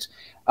from it.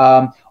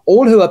 All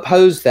who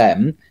oppose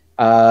them,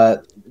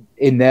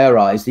 in their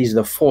eyes, these are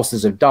the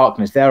forces of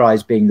darkness, their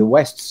eyes being the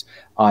West's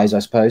eyes, I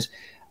suppose.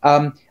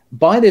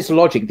 By this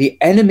logic, the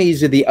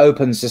enemies of the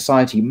open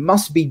society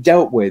must be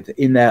dealt with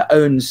in their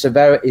own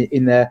severity.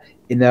 In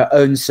their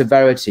own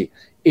severity.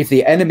 If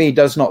the enemy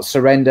does not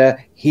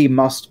surrender, he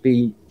must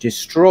be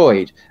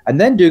destroyed.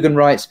 And then Dugin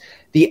writes,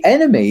 the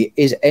enemy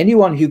is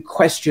anyone who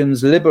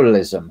questions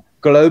liberalism,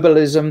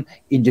 globalism,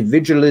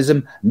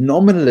 individualism,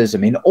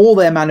 nominalism in all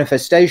their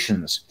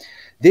manifestations.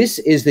 This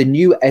is the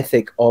new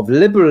ethic of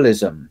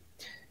liberalism.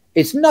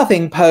 It's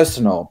nothing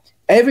personal.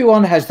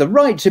 Everyone has the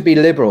right to be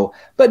liberal,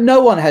 but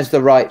no one has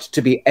the right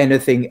to be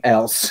anything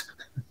else.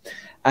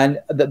 And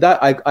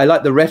I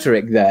like the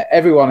rhetoric there.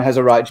 Everyone has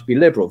a right to be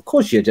liberal. Of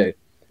course you do.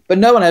 But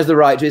no one has the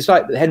right to. It's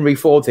like the Henry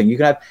Ford thing. You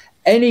can have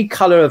any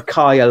color of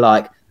car you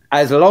like,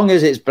 as long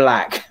as it's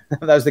black.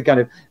 That was the kind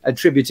of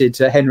attributed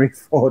to Henry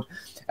Ford.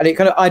 And it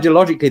kind of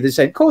ideologically the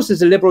same. Of course,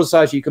 as a liberal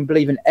society, you can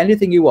believe in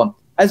anything you want,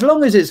 as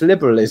long as it's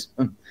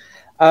liberalism.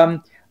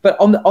 But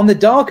on the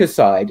darker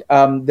side,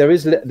 there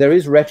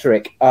is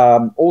rhetoric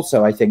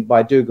also, I think,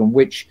 by Dugin,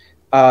 which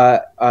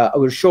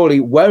will surely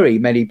worry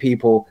many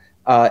people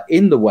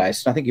in the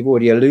West. I think you've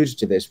already alluded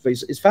to this, but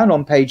it's found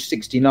on page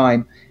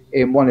 69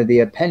 in one of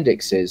the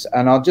appendixes.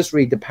 And I'll just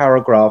read the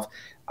paragraph.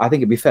 I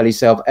think it'd be fairly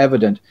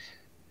self-evident.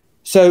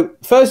 So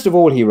first of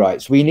all, he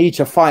writes, we need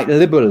to fight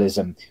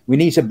liberalism. We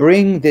need to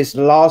bring this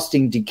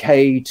lasting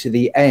decay to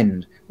the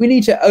end. We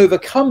need to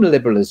overcome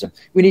liberalism.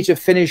 We need to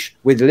finish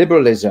with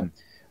liberalism,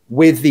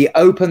 with the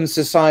open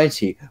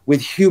society, with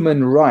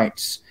human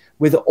rights,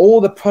 with all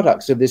the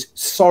products of this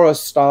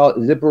Soros-style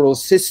liberal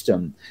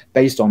system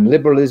based on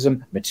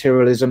liberalism,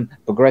 materialism,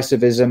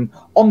 progressivism,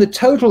 on the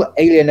total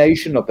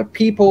alienation of the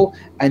people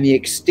and the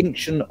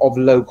extinction of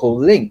local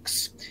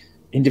links.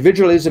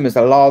 Individualism is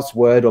the last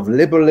word of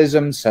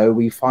liberalism, so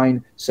we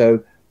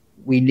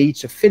need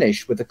to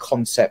finish with the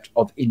concept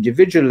of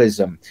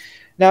individualism.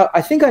 Now,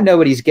 I think I know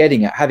what he's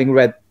getting at, having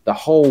read the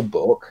whole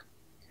book,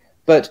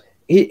 but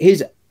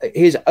his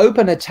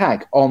open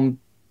attack on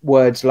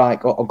words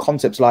like, or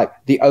concepts like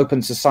the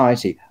open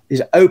society,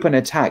 his open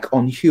attack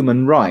on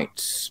human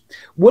rights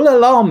will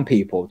alarm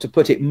people, to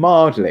put it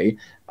mildly,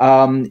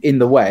 in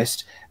the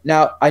West.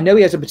 Now, I know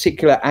he has a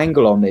particular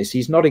angle on this.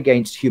 He's not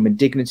against human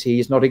dignity.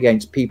 He's not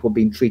against people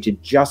being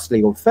treated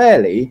justly or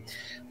fairly.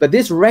 But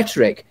this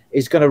rhetoric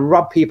is going to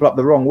rub people up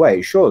the wrong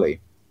way, surely.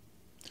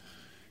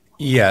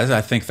 Yes,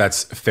 I think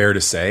that's fair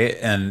to say.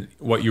 And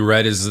what you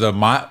read is a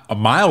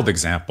mild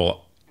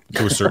example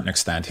to a certain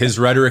extent. His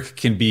rhetoric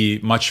can be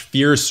much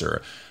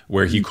fiercer,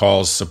 where he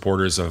calls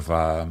supporters of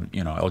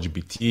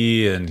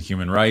LGBT and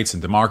human rights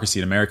and democracy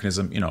and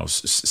Americanism,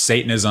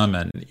 Satanism,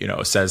 and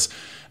says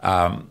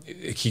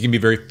he can be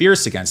very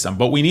fierce against them.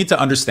 But we need to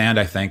understand,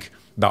 I think,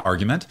 the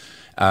argument.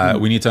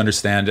 We need to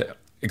understand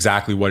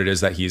exactly what it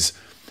is that he's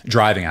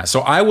driving at.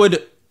 So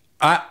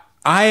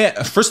I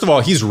first of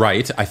all, he's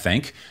right, I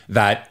think,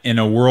 that in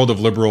a world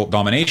of liberal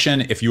domination,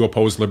 if you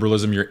oppose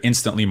liberalism, you're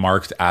instantly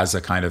marked as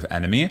a kind of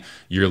enemy.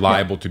 You're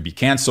liable to be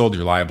canceled,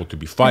 you're liable to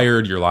be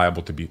fired, you're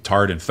liable to be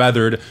tarred and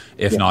feathered,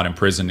 if not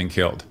imprisoned and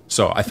killed.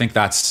 So I think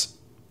that's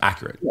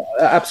accurate. Yeah,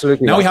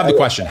 absolutely. Now we have the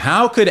question,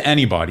 how could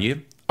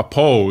anybody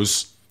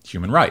oppose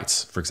human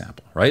rights, for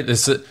example, right?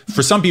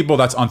 For some people,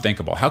 that's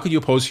unthinkable. How could you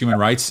oppose human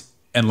rights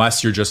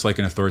unless you're just like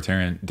an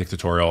authoritarian,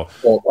 dictatorial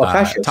or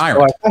fascist, tyrant,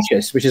 or a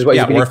fascist, which is what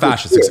or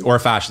a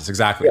fascist,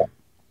 exactly. Yeah.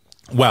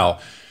 Well,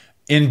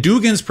 in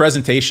Dugin's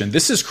presentation,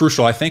 this is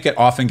crucial. I think it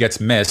often gets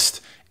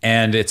missed,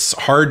 and it's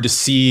hard to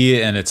see,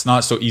 and it's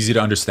not so easy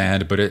to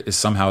understand, but it is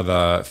somehow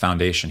the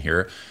foundation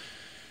here.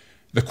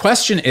 The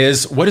question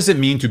is, what does it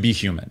mean to be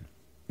human?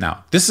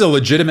 Now, this is a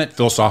legitimate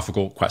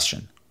philosophical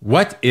question.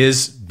 What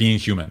is being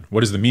human?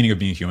 What is the meaning of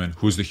being human?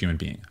 Who's the human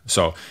being?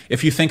 So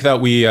if you think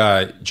that we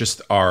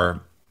just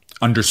are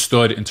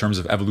understood in terms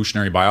of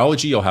evolutionary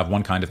biology, you'll have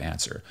one kind of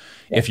answer.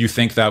 If you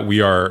think that we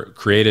are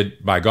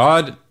created by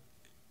God,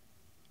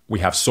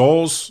 we have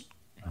souls,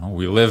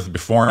 we live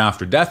before and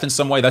after death in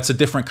some way, that's a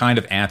different kind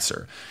of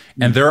answer.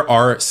 And there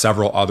are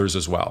several others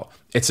as well.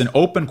 It's an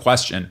open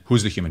question,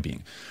 who's the human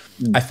being?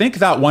 I think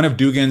that one of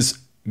Dugin's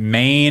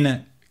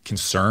main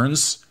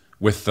concerns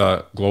with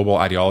the global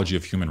ideology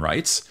of human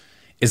rights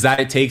is that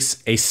it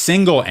takes a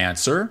single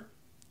answer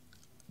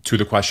to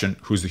the question,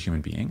 who's the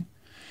human being?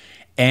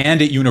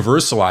 And it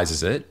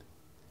universalizes it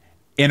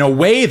in a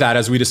way that,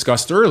 as we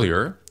discussed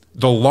earlier,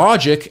 the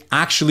logic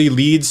actually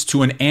leads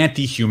to an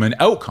anti-human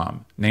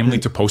outcome, namely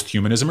to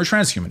post-humanism or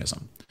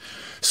transhumanism.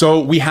 So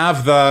we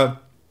have the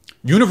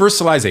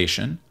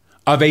universalization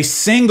of a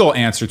single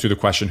answer to the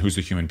question, who's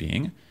the human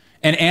being,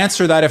 an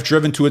answer that, if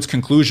driven to its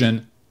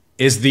conclusion,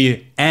 is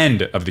the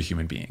end of the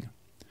human being.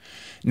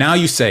 Now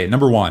you say,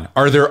 number one,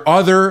 are there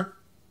other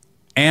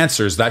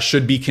answers that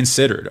should be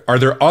considered? Are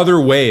there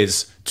other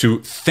ways to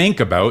think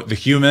about the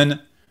human,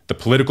 the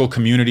political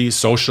community,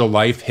 social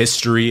life,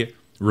 history,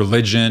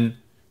 religion,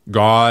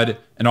 God,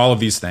 and all of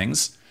these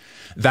things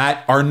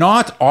that are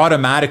not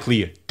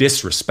automatically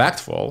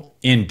disrespectful,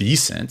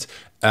 indecent,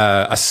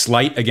 a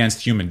slight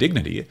against human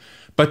dignity,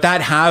 but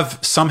that have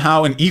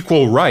somehow an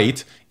equal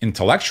right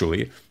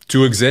intellectually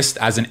to exist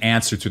as an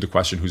answer to the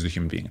question, who's the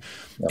human being?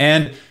 Yeah.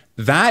 And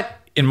that,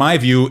 in my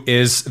view,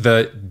 is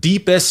the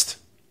deepest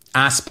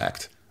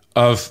aspect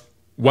of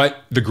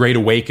what the Great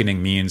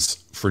Awakening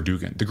means for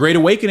Dugin. The Great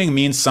Awakening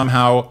means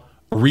somehow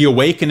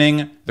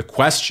reawakening the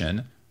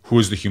question, who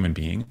is the human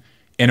being,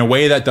 in a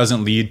way that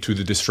doesn't lead to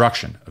the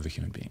destruction of the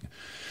human being.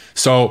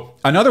 So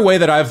another way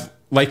that I've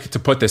liked to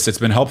put this, it's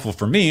been helpful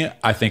for me,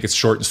 I think it's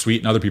short and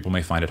sweet, and other people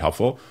may find it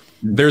helpful.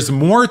 There's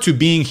more to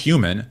being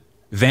human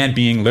than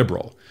being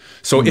liberal.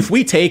 So if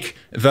we take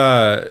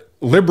the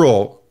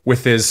liberal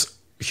with his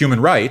human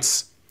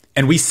rights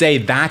and we say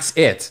that's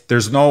it,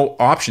 there's no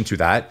option to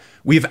that,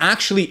 we've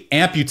actually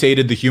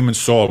amputated the human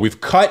soul. We've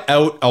cut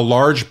out a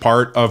large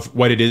part of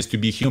what it is to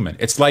be human.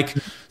 It's like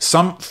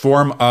some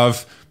form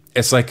of,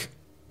 it's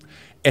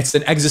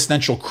an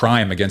existential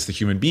crime against the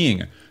human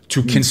being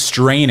to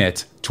constrain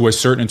it to a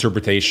certain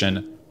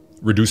interpretation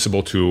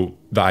reducible to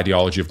the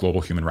ideology of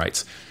global human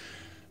rights.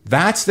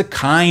 That's the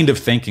kind of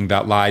thinking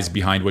that lies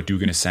behind what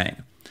Dugin is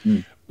saying.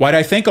 What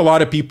I think a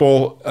lot of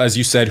people, as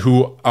you said,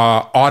 who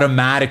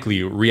automatically,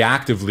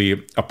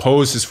 reactively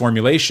oppose his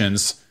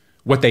formulations,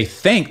 what I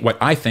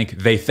think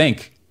they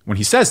think when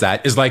he says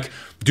that is like,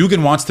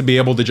 Dugin wants to be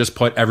able to just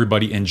put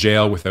everybody in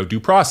jail without due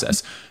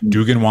process.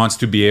 Dugin wants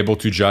to be able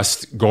to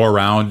just go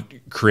around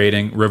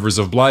creating rivers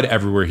of blood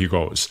everywhere he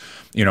goes.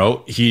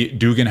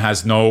 Dugin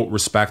has no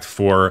respect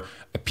for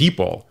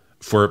people,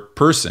 for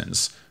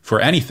persons,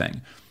 for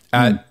anything.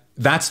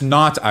 that's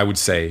not, I would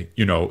say,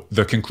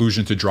 the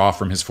conclusion to draw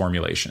from his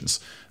formulations.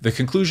 The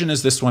conclusion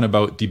is this one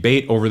about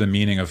debate over the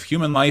meaning of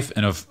human life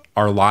and of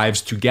our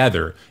lives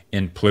together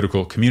in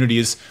political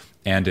communities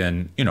and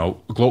in,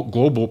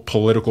 global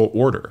political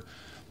order.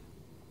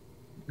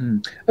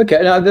 Okay,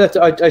 now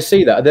I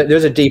see that.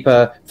 There's a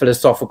deeper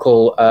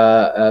philosophical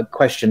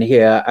question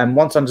here, and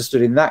once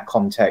understood in that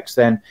context,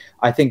 then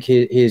I think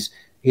his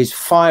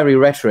fiery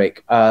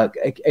rhetoric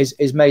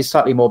is made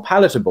slightly more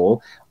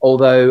palatable,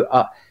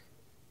 although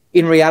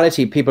in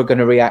reality, people are going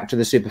to react to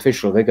the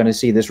superficial. They're going to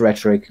see this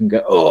rhetoric and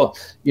go, "Oh,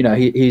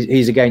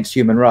 he's against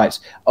human rights."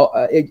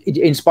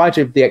 In spite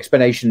of the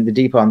explanation, the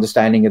deeper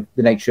understanding of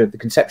the nature of the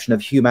conception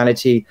of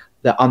humanity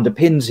that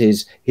underpins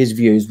his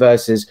views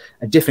versus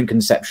a different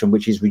conception,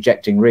 which he's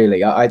rejecting.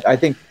 Really, I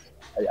think,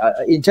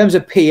 in terms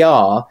of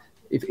PR,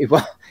 if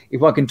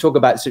one can talk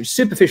about such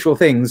superficial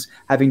things,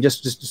 having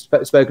just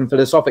spoken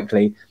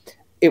philosophically,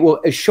 it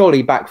will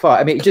surely backfire.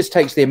 I mean, it just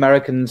takes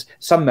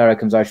some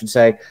Americans, I should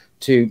say,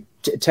 to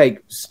take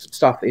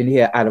stuff in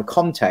here out of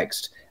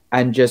context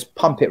and just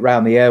pump it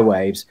around the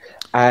airwaves,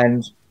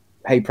 and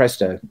hey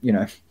presto,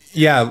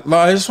 Yeah,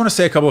 I just want to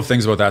say a couple of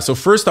things about that. So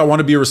first, I want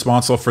to be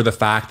responsible for the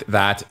fact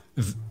that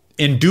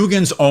in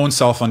Dugin's own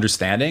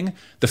self-understanding,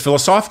 the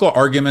philosophical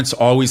arguments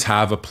always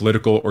have a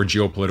political or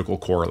geopolitical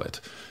correlate.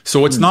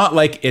 So it's not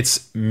like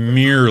it's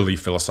merely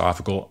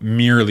philosophical,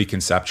 merely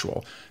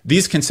conceptual.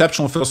 These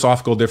conceptual and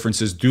philosophical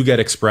differences do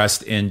get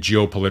expressed in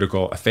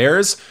geopolitical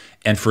affairs.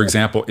 And for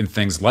example, in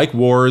things like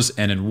wars,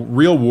 and in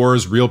real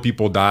wars, real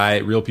people die,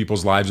 real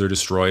people's lives are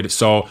destroyed.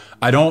 So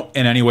I don't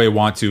in any way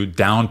want to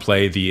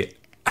downplay the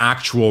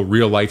actual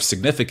real life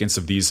significance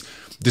of these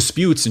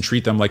disputes and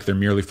treat them like they're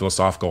merely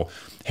philosophical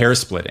hair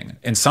splitting.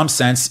 In some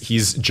sense,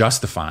 he's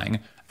justifying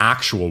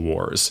actual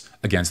wars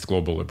against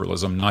global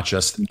liberalism, not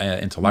just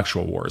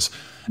intellectual wars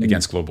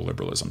against global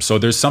liberalism. So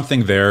there's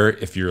something there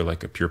if you're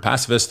like a pure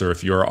pacifist, or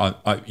if you're on,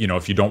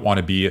 if you don't want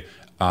to be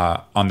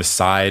on the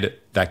side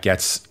that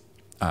gets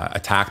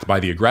attacked by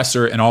the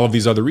aggressor, and all of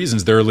these other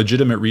reasons. There are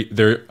legitimate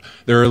there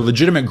are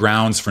legitimate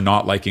grounds for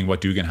not liking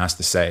what Dugin has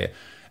to say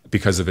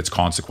because of its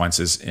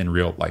consequences in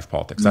real life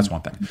politics. That's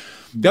one thing.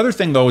 The other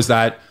thing, though, is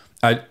that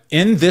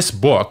in this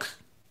book,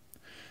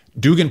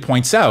 Dugin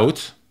points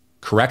out,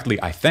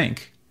 correctly, I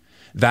think,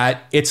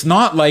 that it's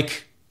not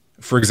like,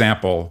 for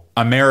example,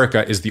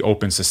 America is the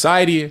open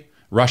society,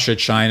 Russia,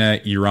 China,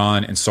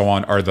 Iran, and so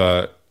on are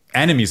the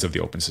enemies of the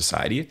open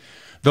society.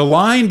 The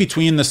line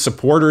between the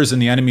supporters and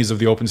the enemies of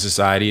the open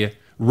society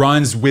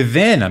runs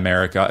within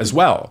America as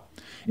well.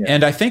 Yeah.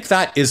 And I think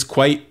that is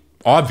quite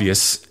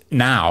obvious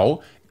now,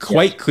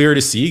 quite clear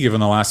to see given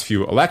the last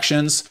few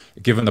elections,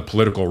 given the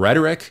political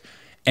rhetoric.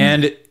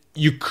 And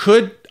you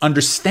could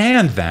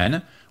understand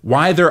then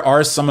why there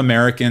are some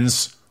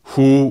Americans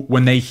who,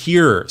 when they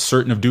hear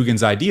certain of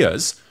Dugin's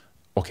ideas,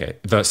 okay,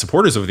 the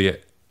supporters of the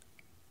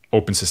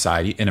open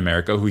society in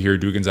America who hear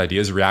Dugin's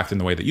ideas react in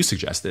the way that you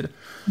suggested.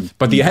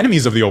 But the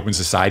enemies of the open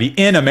society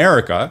in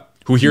America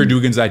who hear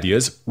Dugin's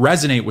ideas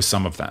resonate with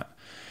some of them.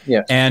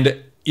 Yeah.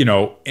 And,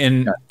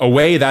 in a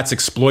way that's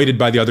exploited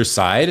by the other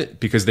side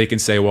because they can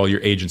say, well,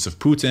 you're agents of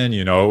Putin,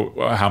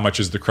 how much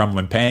is the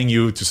Kremlin paying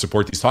you to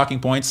support these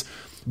talking points?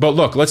 But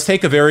look, let's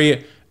take a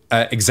very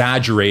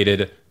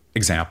exaggerated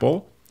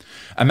example.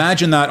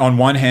 Imagine that on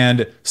one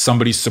hand,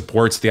 somebody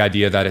supports the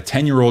idea that a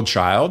 10-year-old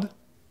child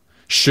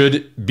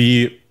should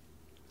be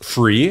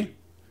free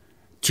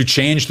to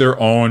change their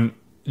own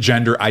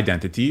gender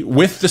identity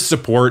with the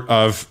support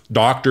of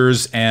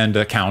doctors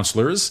and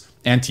counselors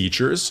and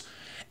teachers,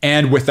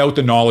 and without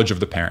the knowledge of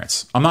the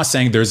parents. I'm not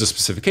saying there's a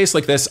specific case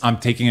like this. I'm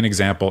taking an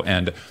example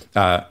and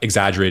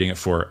exaggerating it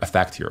for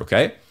effect here,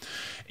 okay?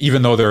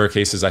 Even though there are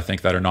cases, I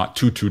think, that are not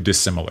too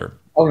dissimilar.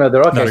 Oh, no,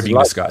 there are that are being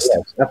discussed.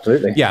 Yes,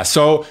 absolutely. Yeah,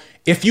 so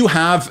if you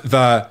have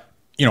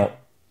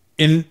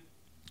in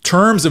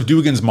terms of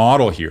Dugin's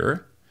model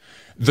here,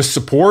 the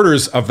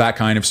supporters of that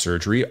kind of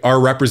surgery are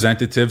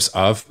representatives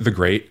of the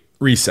Great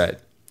Reset.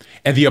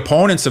 And the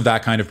opponents of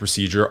that kind of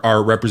procedure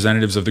are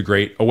representatives of the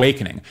Great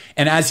Awakening.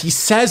 And as he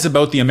says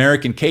about the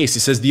American case, he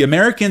says the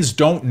Americans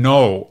don't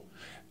know,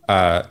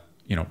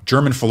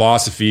 German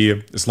philosophy,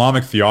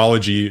 Islamic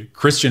theology,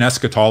 Christian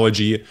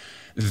eschatology.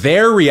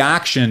 Their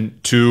reaction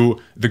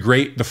to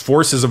the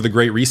forces of the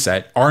Great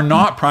Reset are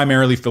not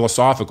primarily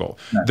philosophical.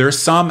 No. They're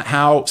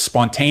somehow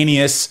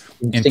spontaneous,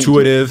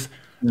 intuitive,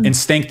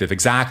 instinctive.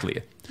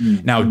 Exactly.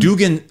 Now,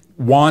 Dugin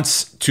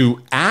wants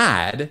to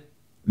add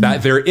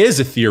that there is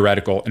a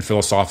theoretical and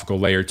philosophical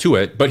layer to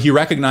it, but he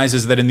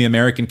recognizes that in the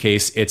American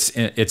case, it's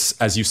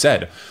as you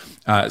said,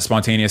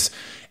 spontaneous.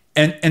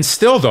 And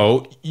still,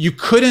 though, you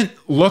couldn't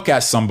look at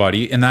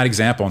somebody in that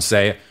example and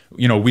say,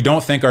 we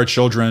don't think our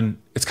children,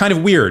 it's kind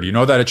of weird,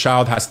 that a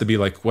child has to be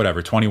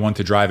 21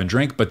 to drive and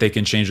drink, but they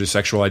can change their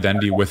sexual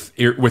identity with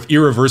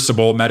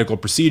irreversible medical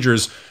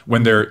procedures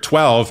when they're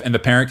 12, and the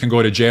parent can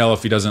go to jail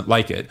if he doesn't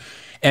like it.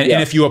 And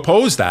if you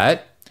oppose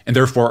that and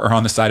therefore are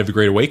on the side of the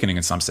Great Awakening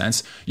in some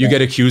sense, you get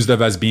accused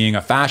of as being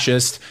a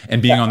fascist and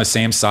being on the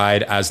same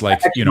side as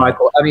like, actually,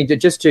 Michael, I mean,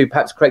 just to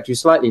perhaps correct you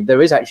slightly,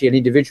 there is actually an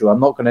individual, I'm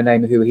not going to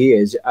name who he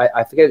is,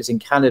 I forget if it's in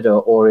Canada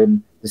or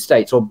in the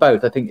States or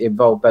both, I think it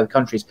involved both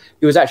countries,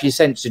 who was actually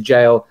sent to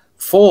jail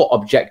for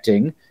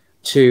objecting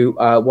to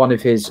one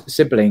of his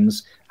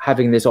siblings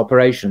having this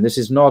operation. This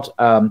is not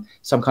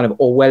some kind of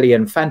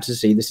Orwellian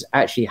fantasy. This has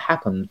actually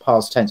happened,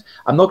 past tense.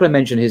 I'm not going to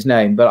mention his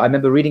name, but I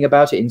remember reading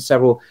about it in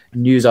several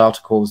news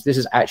articles. This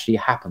has actually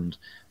happened.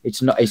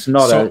 It's not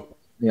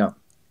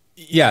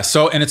Yeah.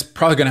 So, and it's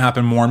probably going to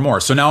happen more and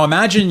more. So now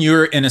imagine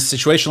you're in a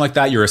situation like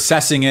that. You're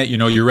assessing it.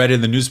 You read it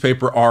in the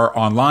newspaper or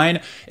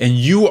online, and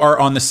you are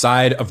on the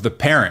side of the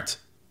parent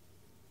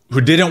who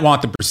didn't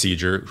want the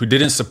procedure, who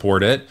didn't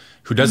support it,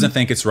 who doesn't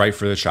think it's right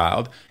for the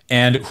child,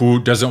 and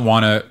who doesn't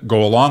want to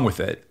go along with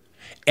it.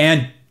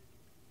 And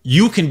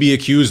you can be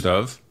accused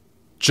of,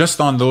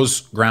 just on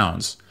those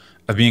grounds,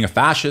 of being a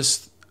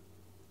fascist,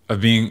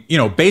 of being,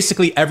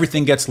 basically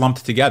everything gets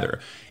lumped together.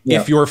 Yeah.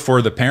 If you're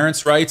for the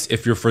parents' rights,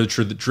 if you're for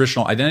the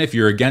traditional identity, if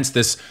you're against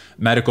this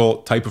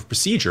medical type of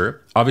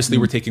procedure, obviously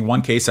we're taking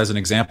one case as an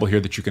example here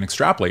that you can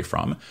extrapolate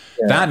from.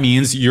 Yeah. That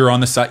means you're on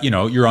the side,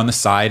 you're on the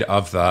side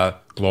of the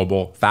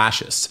global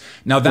fascists.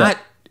 Now that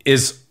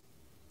is,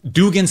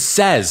 Dugin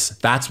says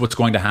that's what's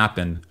going to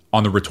happen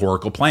on the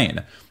rhetorical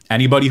plane.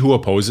 Anybody who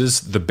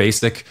opposes the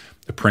basic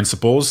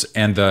principles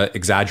and the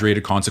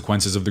exaggerated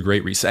consequences of the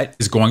Great Reset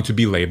is going to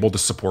be labeled a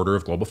supporter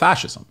of global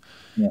fascism.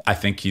 Yeah. I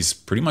think he's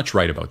pretty much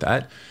right about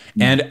that.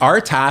 Yeah. And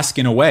our task,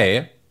 in a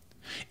way,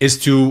 is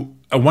to,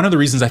 one of the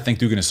reasons I think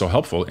Dugin is so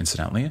helpful,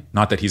 incidentally,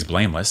 not that he's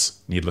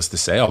blameless, needless to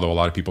say, although a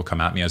lot of people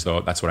come at me as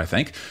though that's what I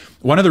think.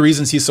 One of the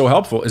reasons he's so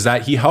helpful is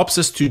that he helps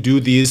us to do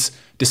these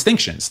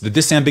distinctions, the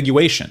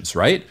disambiguations,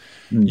 right?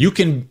 You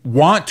can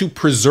want to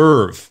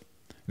preserve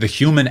the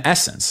human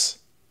essence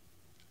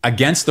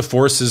against the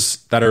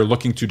forces that are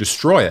looking to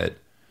destroy it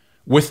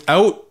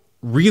without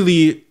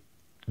really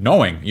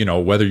knowing,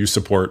 whether you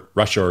support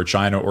Russia or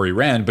China or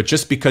Iran, but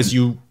just because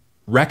you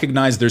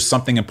recognize there's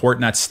something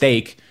important at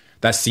stake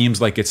that seems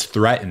like it's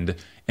threatened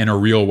in a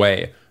real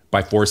way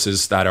by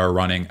forces that are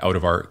running out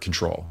of our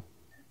control.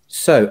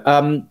 So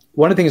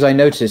one of the things I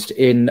noticed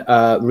in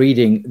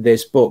reading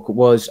this book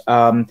was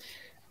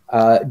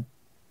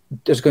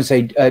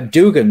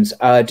Dugin's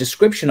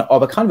description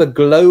of a kind of a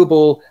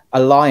global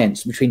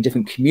alliance between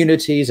different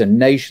communities and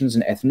nations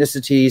and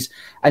ethnicities,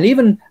 and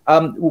even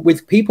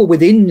with people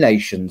within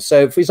nations.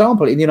 So, for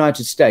example, in the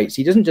United States,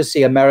 he doesn't just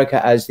see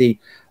America as the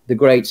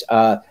great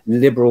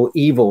liberal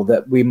evil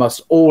that we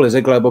must all as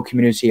a global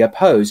community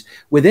oppose.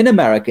 Within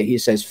America, he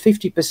says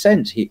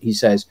 50%, he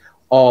says,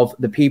 of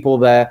the people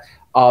there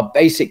are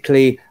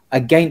basically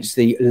against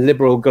the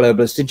liberal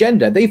globalist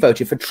agenda. They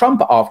voted for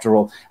Trump, after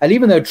all. And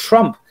even though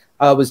Trump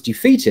was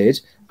defeated,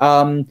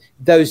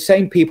 those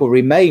same people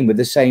remain with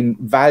the same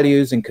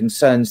values and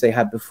concerns they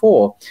had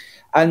before.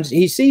 And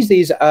he sees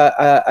these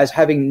as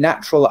having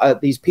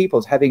these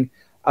peoples having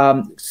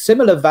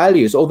similar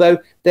values, although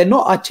they're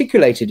not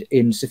articulated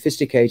in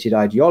sophisticated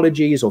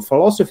ideologies or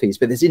philosophies,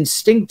 but this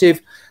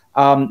instinctive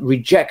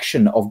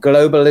rejection of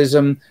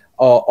globalism,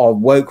 of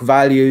woke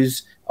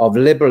values, of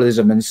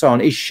liberalism, and so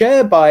on, is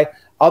shared by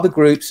other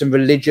groups and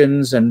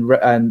religions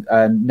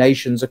and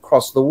nations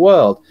across the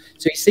world.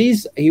 So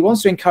he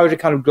wants to encourage a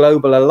kind of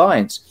global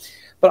alliance.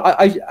 But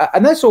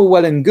and that's all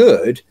well and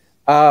good,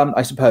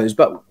 I suppose.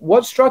 But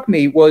what struck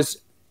me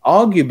was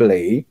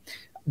arguably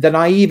the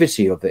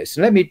naivety of this.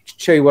 And let me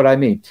show you what I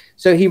mean.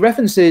 So he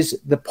references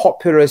the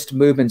populist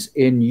movements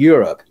in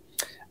Europe.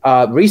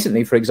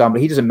 Recently, for example,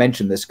 he doesn't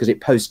mention this because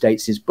it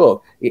postdates his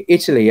book.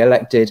 Italy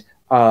elected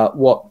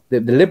what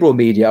the liberal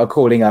media are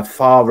calling a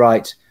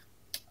far-right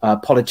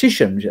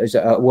politician,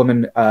 a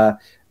woman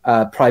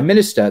prime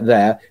minister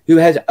there, who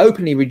has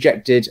openly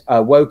rejected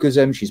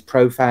wokeism. She's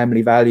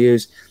pro-family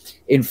values.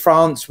 In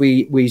France,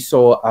 we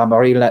saw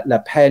Marine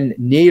Le Pen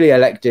nearly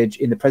elected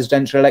in the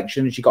presidential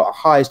election. She got a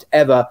highest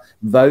ever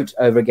vote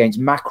over against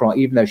Macron,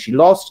 even though she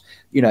lost.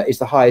 It's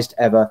the highest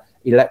ever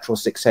electoral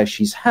success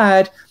she's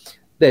had.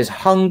 There's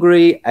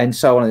Hungary and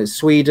so on. There's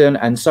Sweden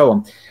and so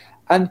on.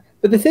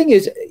 But the thing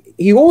is,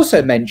 he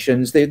also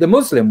mentions the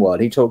Muslim world.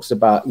 He talks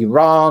about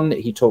Iran.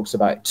 He talks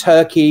about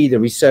Turkey, the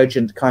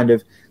resurgent kind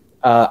of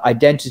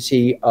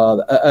identity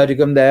of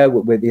Erdogan there,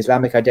 with the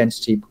Islamic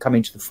identity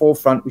coming to the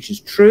forefront, which is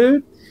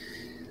true.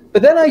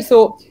 But then I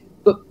thought,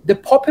 but the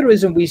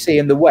populism we see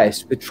in the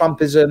West, with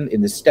Trumpism in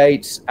the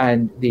States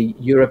and the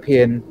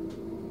European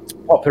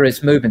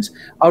populist movements,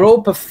 are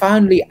all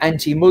profoundly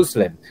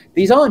anti-Muslim.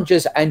 These aren't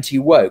just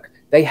anti-woke.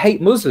 They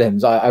hate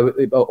Muslims,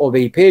 or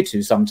they appear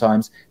to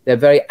sometimes. They're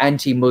very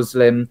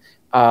anti-Muslim.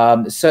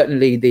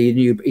 Certainly the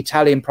new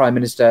Italian prime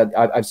minister,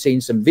 I've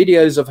seen some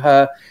videos of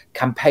her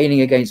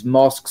campaigning against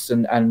mosques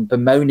and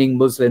bemoaning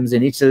Muslims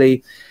in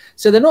Italy.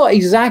 So they're not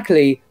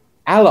exactly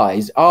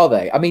allies, are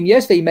they? I mean,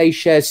 yes, they may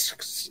share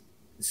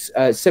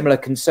similar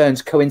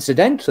concerns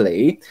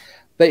coincidentally,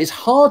 but it's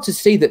hard to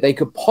see that they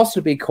could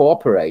possibly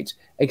cooperate,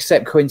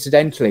 except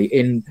coincidentally,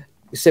 in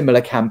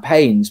similar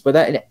campaigns, but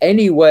that in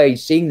any way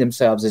seeing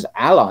themselves as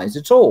allies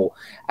at all.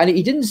 And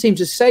he didn't seem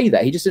to say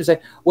that. He just seemed to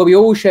say, well, we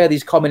all share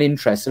these common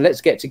interests, so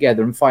let's get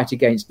together and fight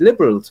against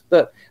liberals.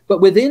 But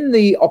within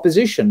the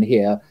opposition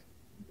here,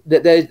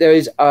 that there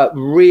is a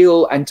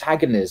real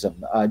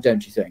antagonism,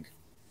 don't you think?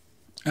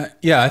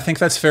 Yeah, I think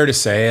that's fair to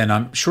say, and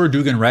I'm sure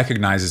Dugin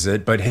recognizes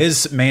it, but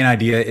his main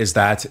idea is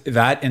that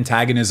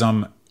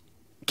antagonism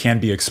can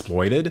be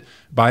exploited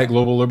by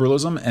global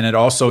liberalism, and it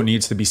also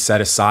needs to be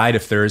set aside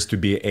if there is to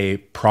be a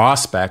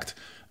prospect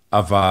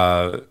of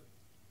a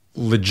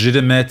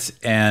legitimate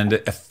and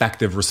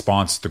effective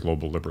response to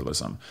global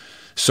liberalism.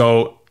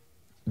 So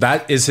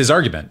that is his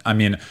argument. I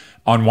mean,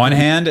 on one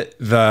hand,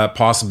 the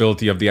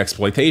possibility of the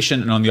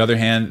exploitation, and on the other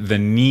hand, the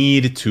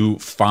need to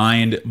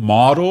find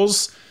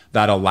models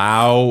that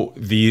allow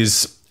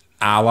these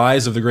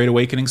allies of the Great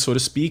Awakening, so to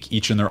speak,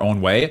 each in their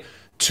own way,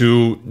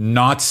 to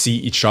not see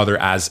each other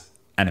as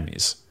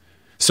enemies.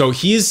 So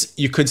he's,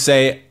 you could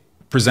say,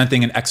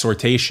 presenting an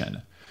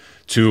exhortation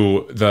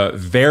to the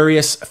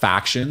various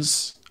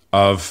factions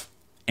of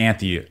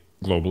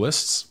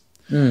anti-globalists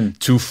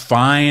to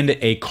find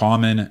a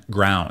common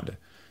ground.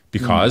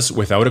 Because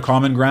without a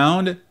common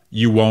ground,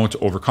 you won't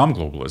overcome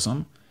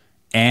globalism.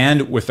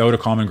 And without a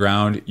common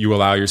ground, you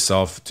allow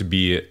yourself to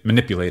be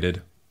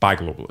manipulated by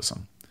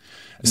globalism.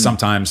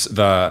 Sometimes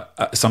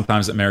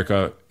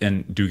America,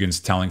 in Dugin's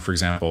telling, for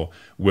example,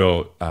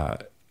 will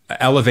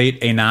elevate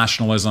a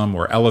nationalism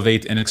or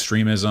elevate an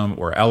extremism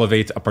or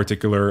elevate a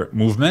particular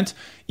movement.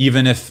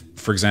 Even if,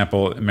 for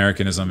example,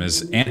 Americanism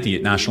is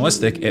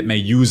anti-nationalistic, it may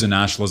use a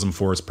nationalism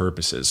for its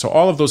purposes. So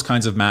all of those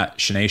kinds of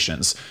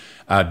machinations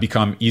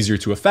become easier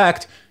to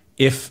affect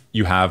if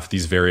you have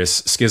these various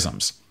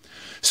schisms.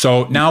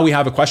 So now we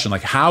have a question,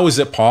 like, how is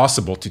it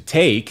possible to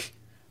take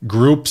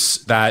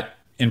groups that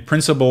in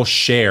principle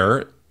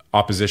share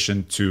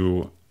opposition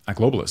to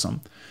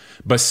globalism,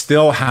 but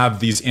still have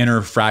these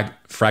inner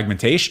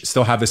fragmentation,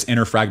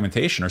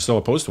 or still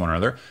opposed to one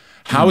another?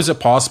 How is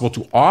it possible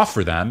to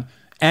offer them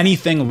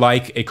anything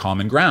like a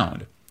common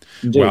ground?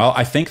 Indeed. Well,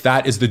 I think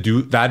that is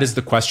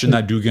the question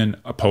that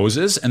Dugin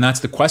poses, and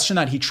that's the question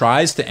that he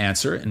tries to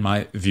answer, in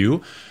my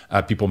view.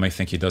 People may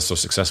think he does so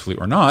successfully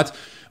or not,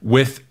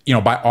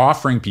 by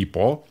offering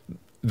people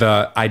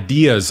the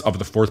ideas of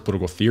the fourth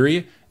political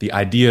theory, the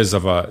ideas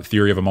of a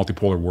theory of a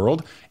multipolar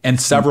world, and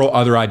several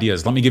other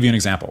ideas. Let me give you an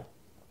example.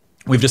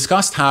 We've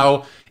discussed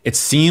how it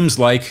seems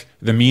like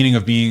the meaning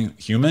of being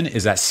human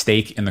is at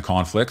stake in the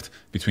conflict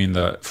between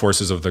the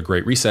forces of the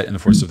Great Reset and the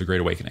forces of the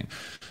Great Awakening.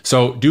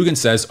 So Dugin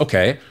says,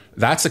 okay,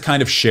 that's a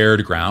kind of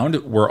shared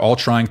ground. We're all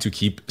trying to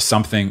keep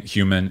something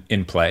human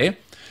in play.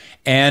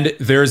 And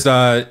there's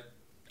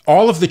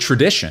all of the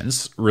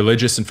traditions,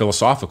 religious and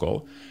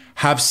philosophical,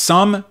 have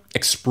some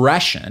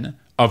expression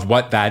of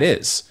what that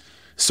is.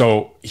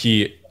 So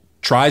he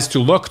tries to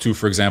look to,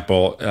 for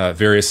example,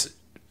 various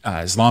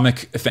Islamic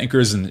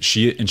thinkers in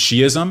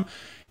Shiism,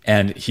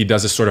 and he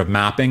does a sort of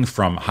mapping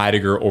from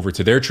Heidegger over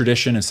to their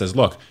tradition and says,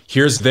 look,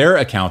 here's their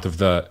account of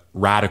the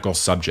radical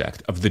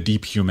subject, of the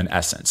deep human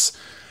essence.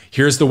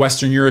 Here's the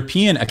Western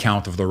European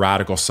account of the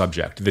radical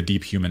subject, the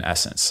deep human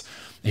essence.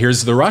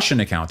 Here's the Russian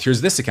account.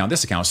 Here's this account,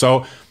 this account.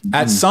 So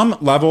at some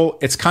level,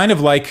 it's kind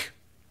of like,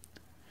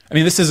 I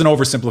mean, this is an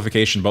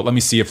oversimplification, but let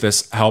me see if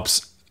this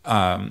helps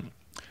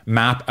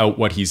map out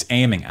what he's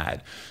aiming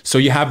at. So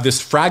you have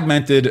this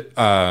fragmented,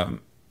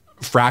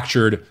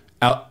 fractured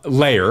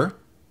layer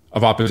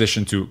of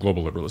opposition to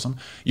global liberalism.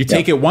 You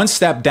take it one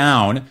step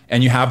down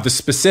and you have the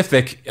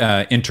specific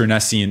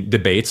internecine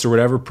debates or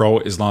whatever,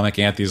 pro-Islamic,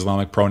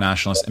 anti-Islamic,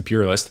 pro-nationalist,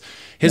 imperialist.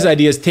 His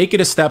idea is take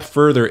it a step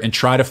further and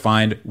try to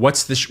find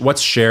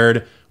what's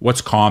shared,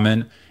 what's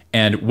common,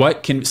 and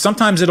what can,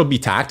 sometimes it'll be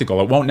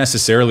tactical. It won't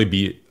necessarily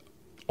be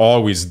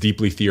always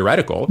deeply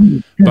theoretical,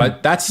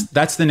 but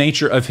that's the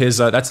nature of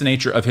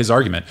his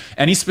argument.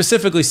 And he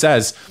specifically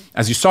says,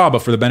 as you saw, but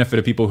for the benefit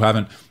of people who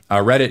haven't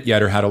read it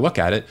yet or had a look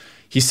at it,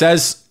 he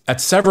says at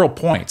several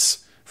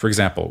points, for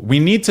example, we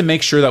need to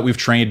make sure that we've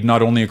trained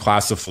not only a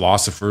class of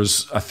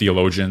philosophers,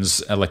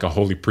 theologians, like a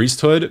holy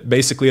priesthood,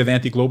 basically, of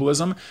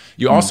anti-globalism.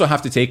 You also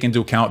have to take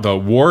into account the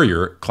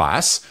warrior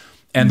class,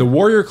 and the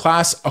warrior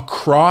class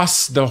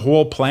across the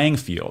whole playing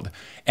field.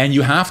 And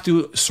you have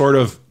to sort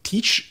of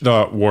teach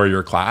the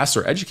warrior class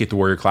or educate the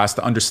warrior class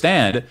to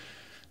understand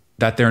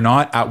that they're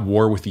not at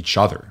war with each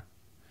other.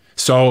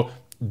 So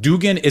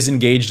Dugin is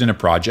engaged in a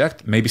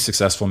project, maybe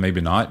successful, maybe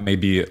not,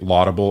 maybe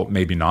laudable,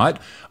 maybe not,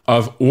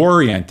 of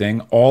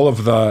orienting all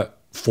of the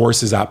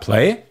forces at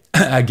play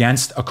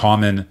against a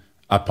common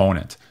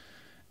opponent.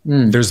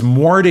 There's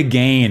more to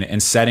gain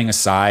in setting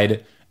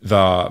aside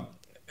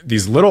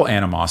these little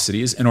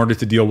animosities in order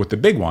to deal with the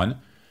big one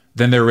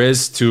than there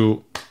is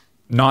to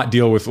not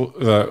deal with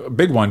the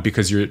big one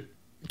because you're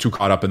too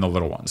caught up in the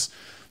little ones.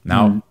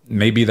 Now,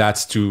 maybe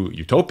that's too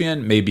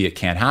utopian. Maybe it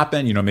can't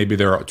happen. Maybe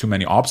there are too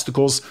many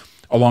obstacles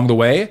along the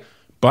way,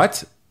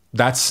 but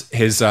that's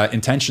his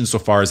intention so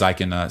far as I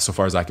can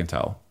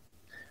tell.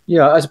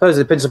 Yeah, I suppose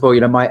the principle,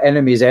 my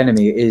enemy's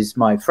enemy is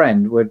my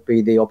friend would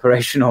be the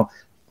operational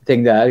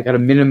thing there, kind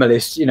of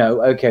minimalist,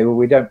 okay, well,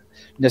 we don't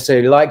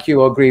necessarily like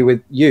you or agree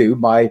with you,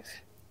 my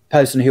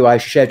person who I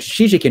share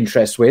strategic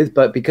interests with,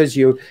 but because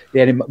the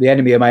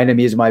enemy of my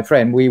enemy is my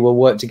friend, we will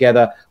work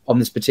together on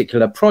this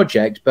particular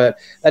project. But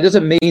that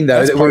doesn't mean,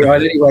 though, that we are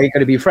in any way going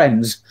to be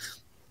friends.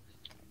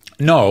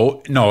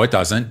 No, it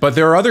doesn't. But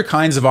there are other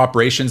kinds of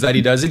operations that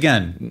he does.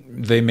 Again,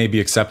 they may be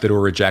accepted or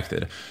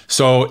rejected.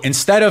 So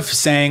instead of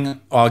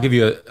saying, I'll give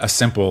you a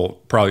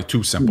simple, probably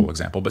too simple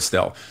example, but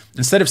still,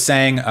 instead of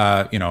saying,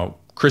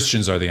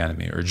 Christians are the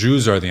enemy, or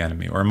Jews are the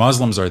enemy, or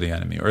Muslims are the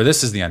enemy, or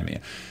this is the enemy.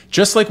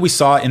 Just like we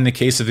saw in the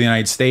case of the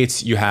United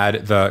States, you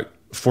had the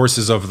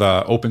forces of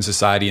the open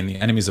society and the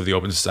enemies of the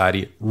open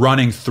society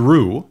running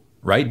through,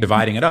 right,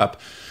 dividing it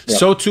up. Yep.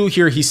 So too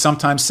here he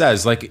sometimes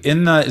says, like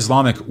in the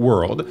Islamic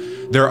world,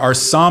 there are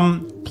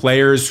some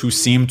players who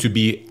seem to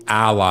be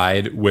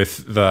allied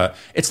with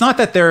it's not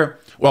that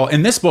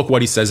in this book,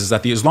 what he says is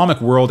that the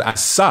Islamic world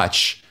as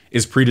such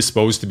is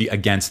predisposed to be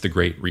against the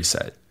Great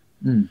Reset.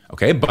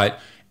 Okay, but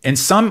in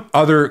some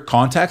other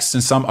contexts, in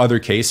some other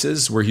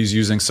cases where he's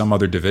using some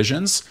other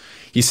divisions,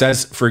 he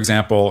says, for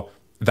example,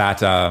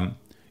 that,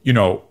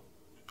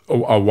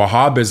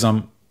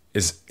 Wahhabism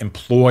is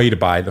employed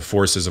by the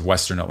forces of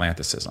Western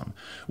Atlanticism,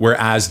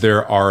 whereas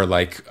there are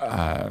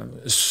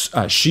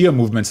Shia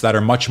movements that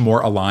are much more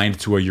aligned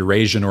to a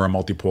Eurasian or a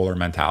multipolar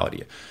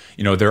mentality.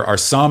 There are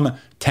some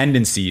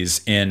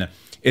tendencies in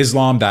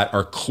Islam that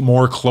are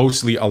more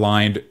closely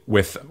aligned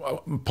with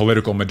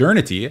political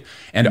modernity,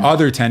 and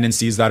other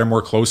tendencies that are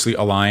more closely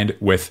aligned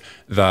with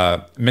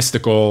the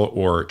mystical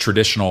or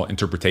traditional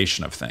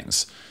interpretation of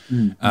things.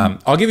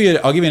 I'll give you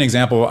an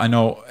example. I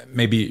know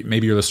maybe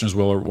your listeners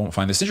will or won't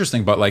find this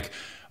interesting, but like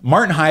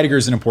Martin Heidegger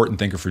is an important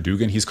thinker for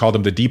Dugin. He's called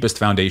him the deepest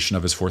foundation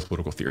of his fourth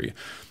political theory.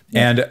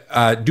 And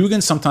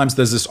Dugin sometimes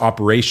does this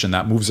operation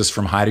that moves us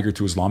from Heidegger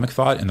to Islamic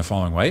thought in the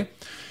following way.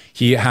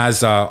 He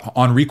has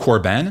Henri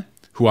Corbin,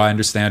 who I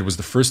understand was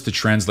the first to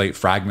translate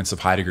fragments of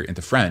Heidegger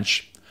into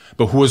French,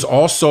 but who was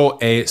also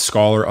a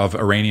scholar of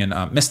Iranian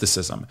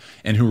mysticism,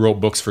 and who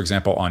wrote books, for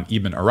example, on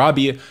Ibn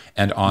Arabi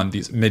and on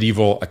these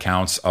medieval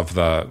accounts of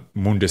the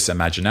mundus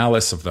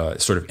imaginalis, of the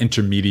sort of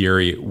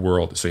intermediary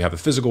world. So you have the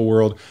physical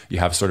world, you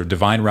have sort of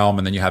divine realm,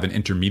 and then you have an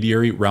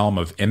intermediary realm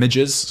of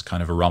images,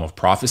 kind of a realm of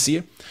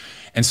prophecy.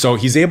 And so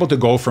he's able to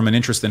go from an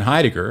interest in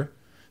Heidegger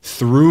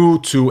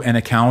through to an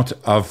account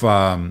of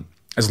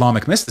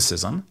Islamic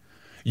mysticism,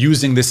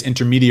 using this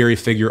intermediary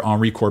figure,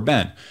 Henri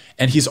Corbin.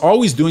 And he's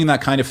always doing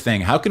that kind of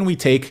thing. How can we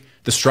take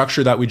the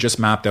structure that we just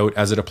mapped out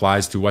as it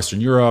applies to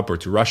Western Europe or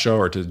to Russia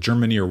or to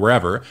Germany or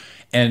wherever,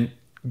 and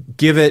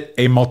give it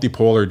a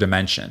multipolar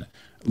dimension?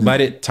 Let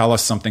it tell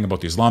us something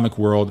about the Islamic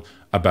world,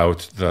 about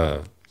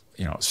the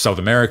South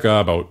America,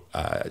 about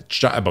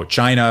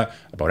China,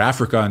 about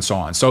Africa, and so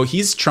on. So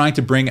he's trying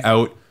to bring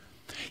out,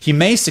 he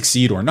may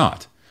succeed or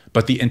not,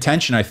 but the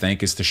intention, I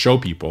think, is to show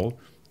people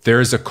there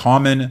is a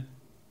common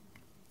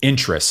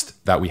interest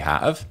that we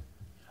have,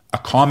 a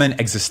common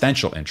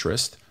existential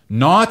interest,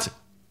 not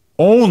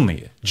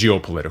only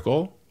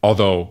geopolitical,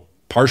 although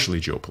partially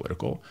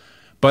geopolitical,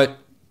 but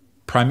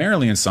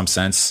primarily in some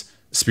sense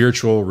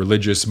spiritual,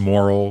 religious,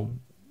 moral,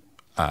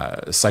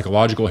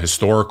 psychological,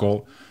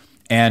 historical.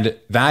 And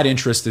that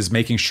interest is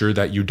making sure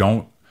that you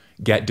don't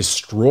get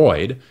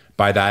destroyed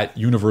by that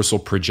universal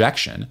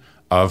projection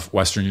of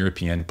Western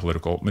European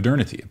political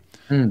modernity.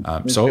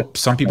 So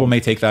some people may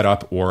take that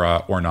up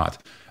or not.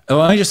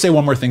 Let me just say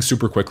one more thing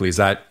super quickly, is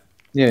that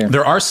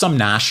there are some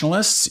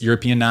nationalists,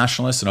 European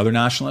nationalists and other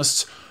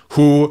nationalists,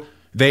 who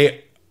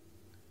they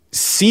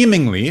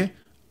seemingly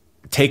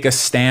take a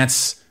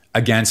stance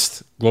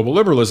against global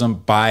liberalism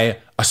by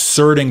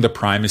asserting the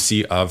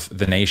primacy of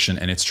the nation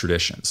and its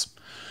traditions.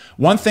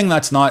 One thing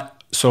that's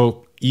not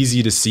so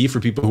easy to see for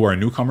people who are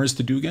newcomers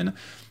to Dugin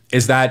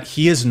is that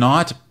he is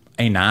not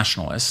a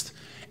nationalist,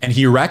 and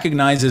he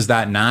recognizes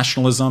that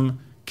nationalism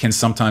can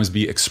sometimes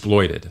be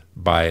exploited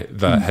by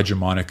the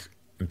hegemonic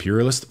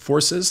imperialist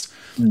forces.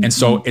 And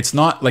so it's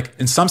not like,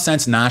 in some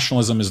sense,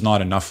 nationalism is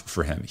not enough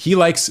for him. He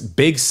likes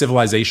big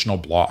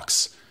civilizational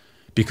blocks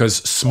because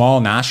small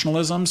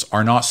nationalisms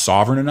are not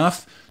sovereign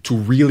enough to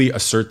really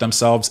assert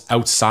themselves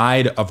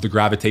outside of the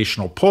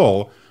gravitational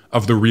pull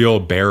of the real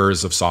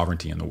bearers of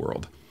sovereignty in the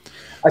world.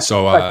 I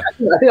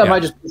think I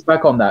might just push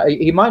back on that.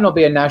 He might not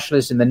be a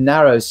nationalist in the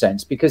narrow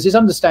sense, because his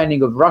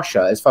understanding of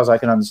Russia, as far as I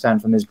can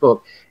understand from his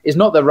book, is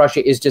not that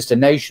Russia is just a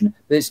nation,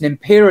 but it's an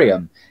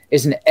imperium,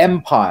 it's an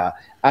empire,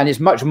 and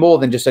it's much more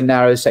than just a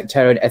narrow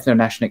sectarian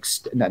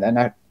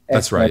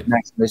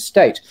ethno-nationalist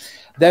state.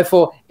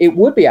 Therefore, it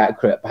would be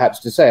accurate, perhaps,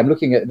 to say, I'm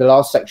looking at the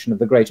last section of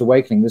The Great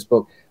Awakening, this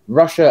book,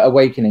 Russia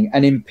Awakening,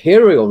 an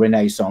Imperial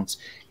Renaissance.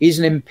 He's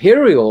an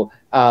imperial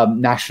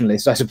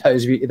nationalist, I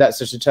suppose, if that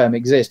such a term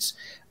exists.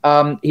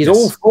 He's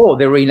all for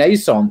the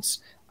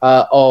Renaissance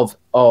of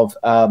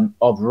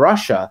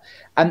Russia,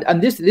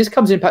 and this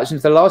comes in perhaps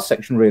into the last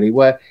section, really,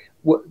 where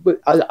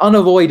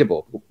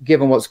unavoidable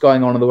given what's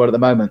going on in the world at the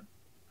moment.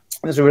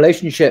 There's a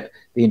relationship,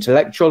 the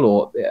intellectual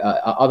or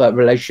other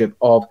relationship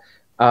of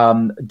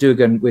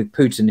Dugin with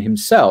Putin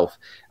himself.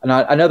 And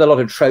I know there are a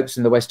lot of tropes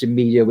in the Western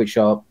media which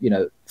are,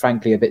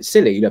 frankly, a bit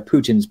silly.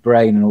 Putin's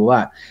brain and all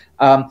that.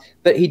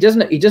 But he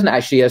doesn't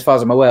actually, as far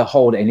as I'm aware,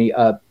 hold any.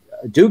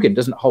 Dugin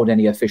doesn't hold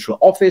any official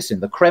office in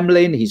the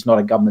Kremlin. He's not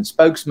a government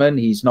spokesman.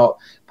 He's not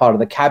part of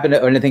the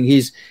cabinet or anything.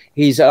 He's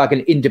like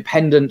an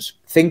independent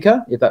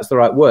thinker, if that's the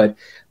right word.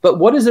 But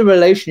what is the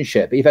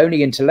relationship, if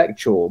only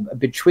intellectual,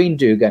 between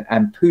Dugin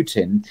and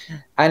Putin,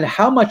 and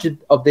how much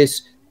of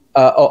this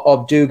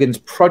of Dugin's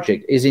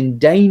project is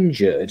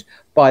endangered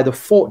by the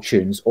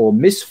fortunes or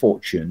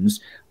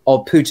misfortunes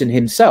of Putin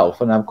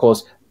himself, and of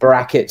course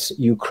brackets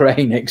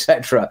Ukraine,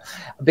 etc.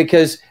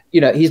 Because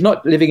he's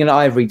not living in an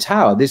ivory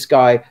tower. This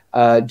guy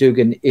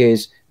Dugin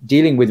is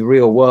dealing with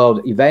real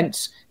world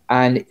events,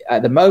 and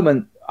at the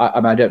moment,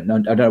 I don't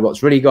know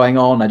what's really going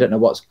on. I don't know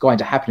what's going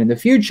to happen in the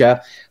future.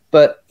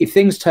 But if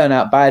things turn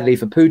out badly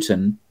for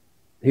Putin,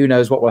 who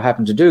knows what will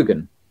happen to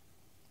Dugin?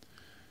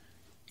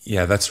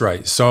 Yeah, that's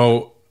right.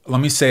 So let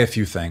me say a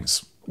few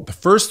things. The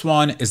first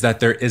one is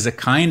that there is a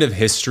kind of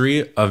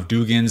history of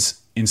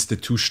Dugin's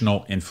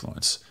institutional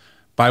influence,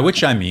 by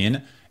which I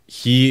mean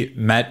he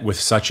met with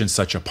such and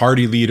such a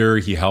party leader,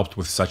 he helped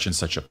with such and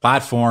such a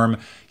platform,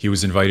 he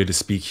was invited to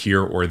speak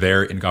here or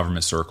there in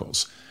government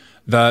circles.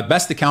 The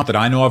best account that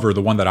I know of, or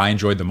the one that I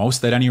enjoyed the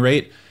most at any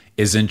rate,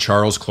 is in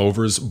Charles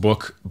Clover's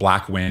book,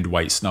 Black Wind,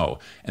 White Snow.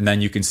 And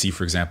then you can see,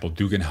 for example,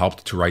 Dugin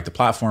helped to write the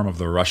platform of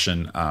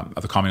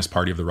the Communist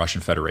Party of the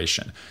Russian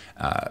Federation.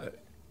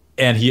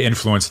 And he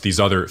influenced these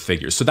other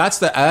figures. So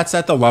that's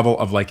at the level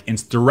of like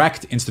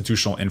direct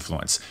institutional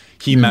influence.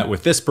 He met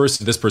with this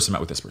person met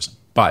with this person.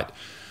 But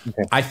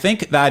I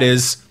think that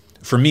is,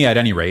 for me at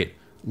any rate,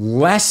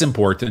 less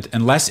important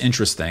and less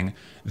interesting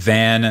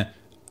than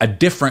a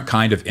different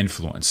kind of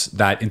influence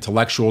that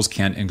intellectuals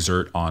can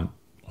exert on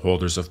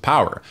holders of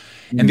power.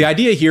 And the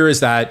idea here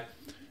is that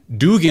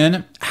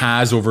Dugin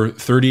has, over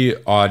 30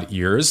 odd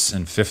years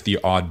and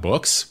 50 odd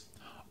books,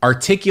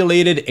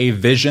 articulated a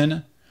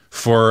vision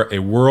for a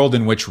world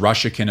in which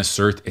Russia can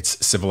assert its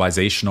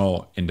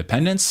civilizational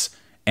independence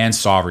and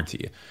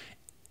sovereignty.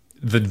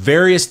 The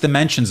various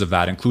dimensions of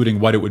that, including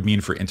what it would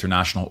mean for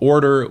international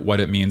order,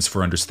 what it means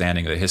for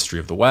understanding the history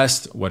of the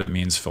West, what it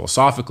means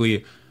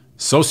philosophically,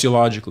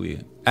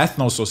 sociologically,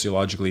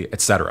 ethno-sociologically,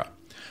 etc.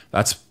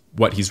 That's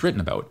what he's written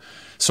about.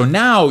 So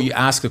now you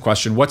ask the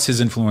question, what's his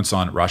influence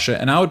on Russia?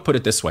 And I would put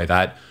it this way,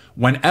 that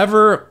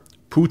whenever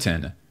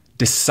Putin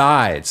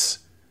decides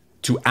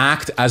to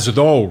act as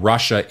though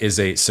Russia is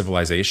a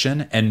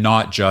civilization and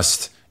not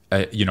just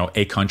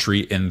a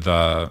country in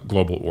the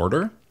global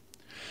order,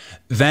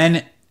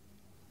 then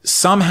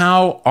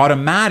somehow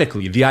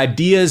automatically the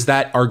ideas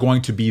that are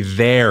going to be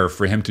there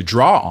for him to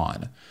draw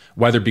on,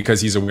 whether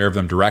because he's aware of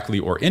them directly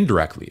or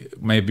indirectly,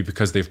 maybe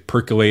because they've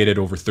percolated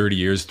over 30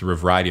 years through a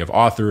variety of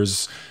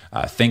authors,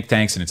 think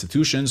tanks and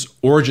institutions,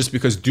 or just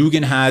because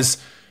Dugin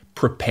has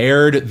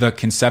prepared the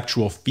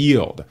conceptual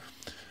field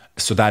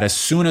so that as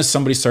soon as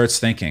somebody starts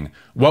thinking,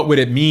 what would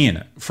it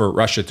mean for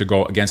Russia to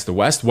go against the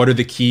West? What are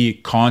the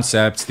key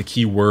concepts, the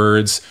key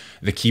words,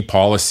 the key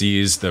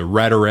policies, the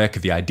rhetoric,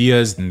 the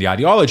ideas, and the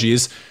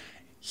ideologies?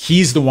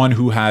 He's the one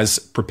who has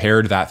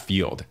prepared that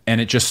field, and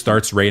it just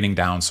starts raining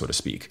down, so to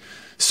speak.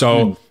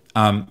 So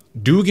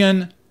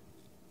Dugin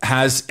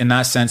has, in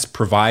that sense,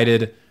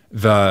 provided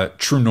the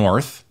true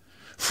north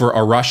for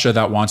a Russia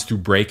that wants to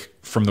break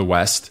from the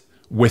West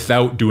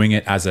without doing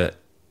it as a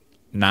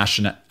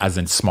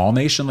small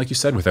nation, like you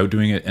said, without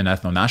doing it in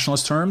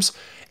ethno-nationalist terms,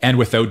 and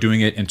without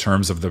doing it in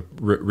terms of the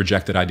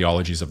rejected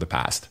ideologies of the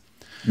past.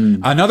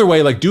 Another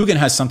way, like Dugin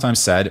has sometimes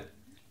said,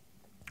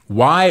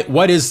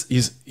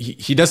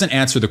 he doesn't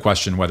answer the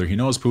question whether he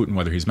knows Putin,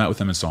 whether he's met with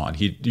him, and so on.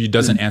 He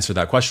doesn't answer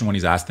that question when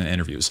he's asked in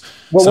interviews.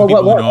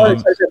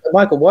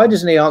 Michael, why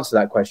doesn't he answer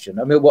that question?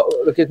 I mean,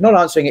 look, if not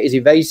answering it is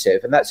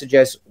evasive, and that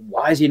suggests,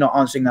 why is he not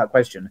answering that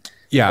question?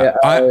 Yeah,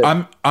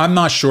 I'm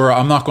not sure.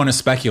 I'm not going to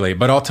speculate,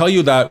 but I'll tell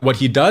you that what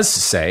he does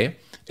say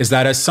is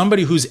that as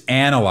somebody who's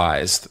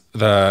analyzed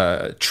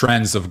the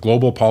trends of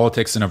global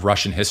politics and of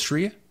Russian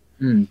history,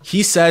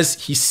 he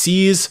says he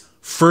sees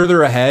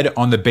further ahead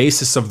on the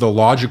basis of the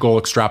logical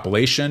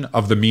extrapolation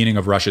of the meaning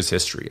of Russia's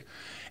history.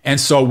 And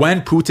so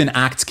when Putin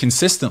acts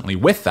consistently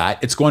with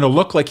that, it's going to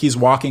look like he's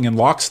walking in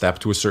lockstep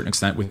to a certain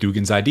extent with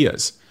Dugin's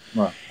ideas.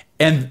 Right.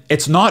 And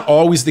it's not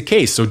always the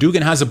case. So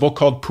Dugin has a book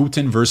called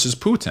Putin versus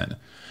Putin,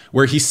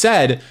 where he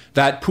said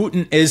that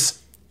Putin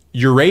is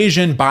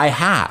Eurasian by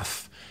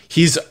half.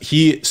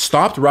 He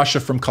stopped Russia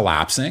from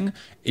collapsing.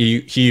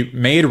 He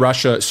made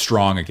Russia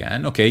strong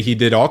again. Okay, he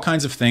did all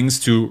kinds of things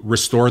to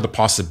restore the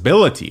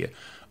possibility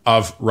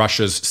of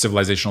Russia's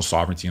civilizational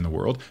sovereignty in the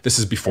world. This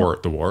is before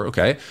the war,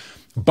 okay?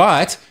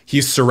 But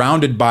he's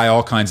surrounded by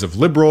all kinds of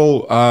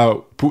liberal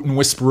Putin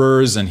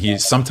whisperers, and he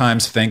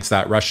sometimes thinks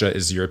that Russia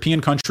is a European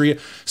country.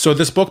 So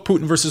this book,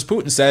 Putin versus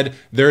Putin, said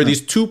there are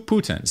these two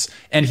Putins,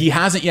 and he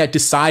hasn't yet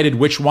decided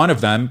which one of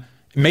them.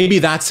 Maybe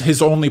that's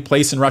his only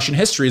place in Russian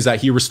history, is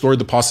that he restored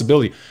the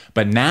possibility.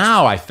 But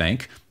now I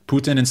think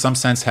Putin, in some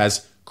sense,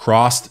 has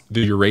crossed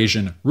the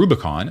Eurasian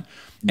Rubicon,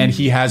 and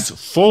he has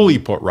fully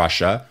put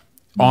Russia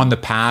on the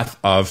path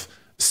of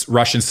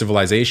Russian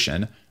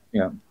civilization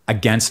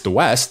against the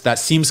West. That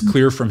seems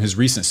clear from his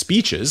recent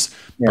speeches,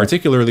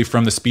 particularly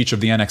from the speech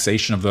of the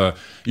annexation of the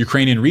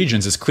Ukrainian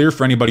regions. It's clear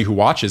for anybody who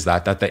watches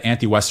that the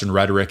anti-Western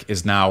rhetoric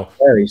is now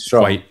very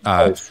strong.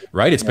 Quite,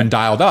 right? It's been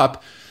dialed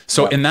up.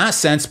 So in that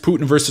sense,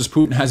 Putin versus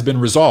Putin has been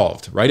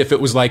resolved, right? If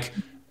it was like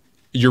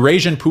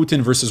Eurasian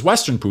Putin versus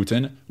Western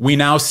Putin, we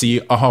now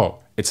see,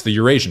 it's the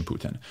Eurasian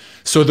Putin.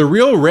 So the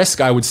real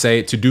risk, I would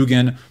say, to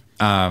Dugin,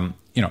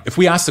 if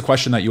we ask the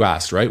question that you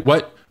asked, right?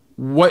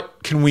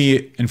 What can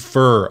we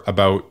infer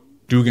about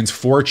Dugin's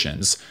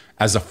fortunes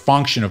as a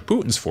function of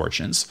Putin's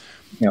fortunes?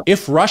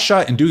 If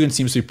Russia, and Dugin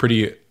seems to be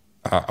pretty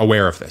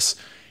aware of this,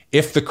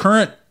 if the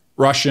current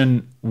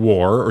Russian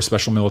war or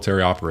special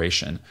military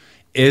operation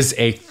is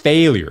a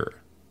failure,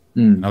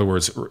 in other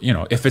words,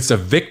 if it's a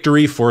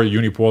victory for a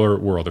unipolar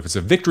world, if it's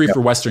a victory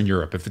for Western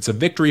Europe, if it's a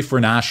victory for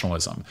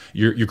nationalism,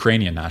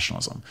 Ukrainian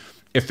nationalism,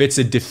 if it's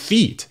a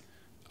defeat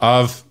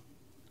of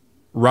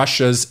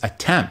Russia's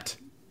attempt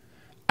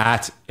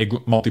at a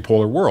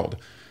multipolar world,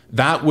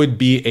 that would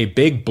be a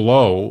big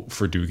blow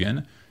for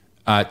Dugin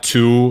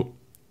to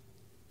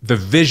the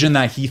vision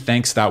that he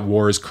thinks that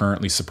war is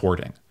currently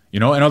supporting.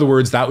 In other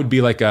words, that would be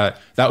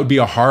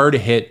a hard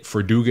hit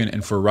for Dugin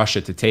and for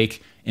Russia to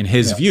take, in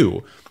his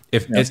view.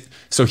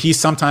 So he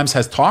sometimes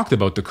has talked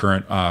about the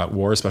current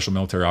war, special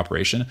military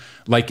operation,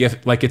 like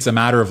it's a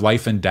matter of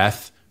life and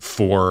death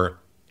for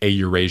a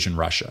Eurasian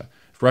Russia.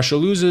 If Russia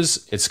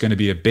loses, it's going to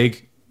be a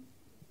big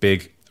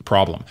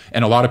problem.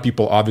 And a lot of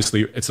people,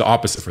 obviously, it's the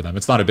opposite for them.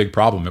 It's not a big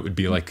problem. It would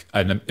be it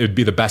would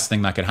be the best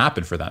thing that could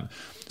happen for them.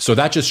 So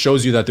that just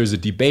shows you that there's a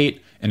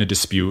debate and a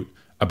dispute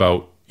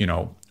about,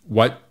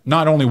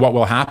 not only what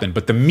will happen,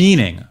 but the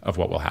meaning of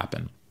what will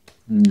happen.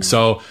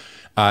 So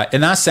in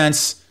that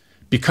sense,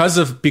 because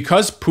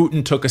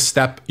Putin took a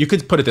step, you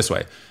could put it this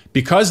way,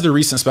 because the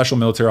recent special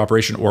military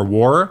operation or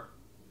war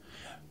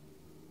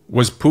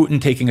was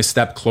Putin taking a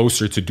step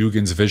closer to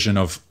Dugin's vision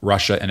of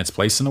Russia and its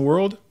place in the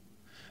world.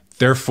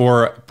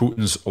 Therefore,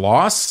 Putin's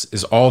loss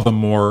is all the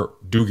more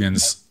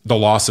the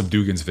loss of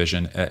Dugin's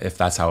vision, if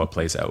that's how it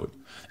plays out.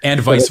 And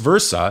vice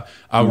versa,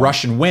 a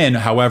Russian win,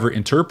 however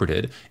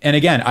interpreted. And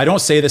again, I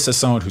don't say this as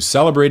someone who's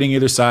celebrating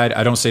either side.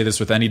 I don't say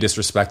this with any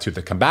disrespect to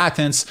the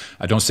combatants.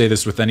 I don't say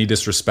this with any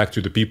disrespect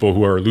to the people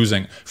who are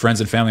losing friends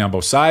and family on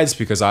both sides,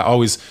 because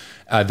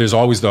there's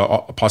always the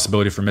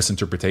possibility for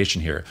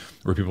misinterpretation here,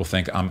 where people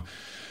think I'm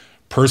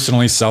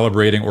personally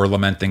celebrating or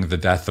lamenting the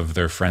death of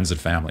their friends and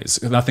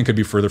families. Nothing could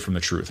be further from the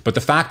truth. But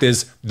the fact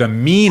is, the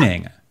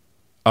meaning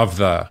of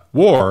the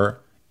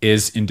war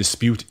is in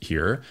dispute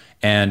here,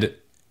 and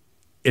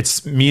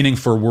its meaning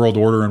for world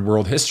order and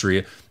world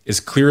history is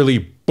clearly,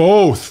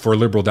 both for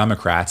liberal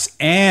Democrats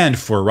and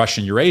for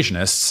Russian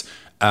Eurasianists,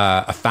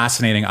 a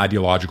fascinating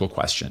ideological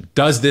question.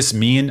 Does this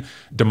mean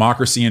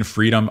democracy and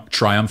freedom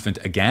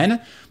triumphant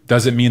again?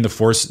 Does it mean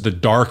the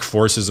dark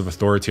forces of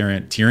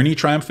authoritarian tyranny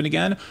triumphant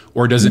again?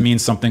 Or does it mean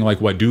something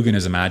like what Dugin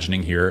is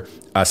imagining here,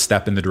 a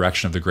step in the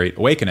direction of the Great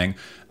Awakening?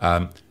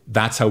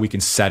 That's how we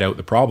can set out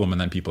the problem,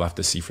 and then people have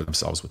to see for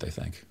themselves what they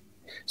think.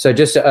 So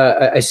just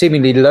a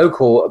seemingly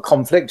local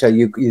conflict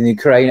in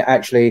Ukraine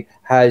actually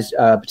has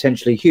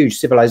potentially huge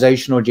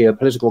civilizational,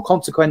 geopolitical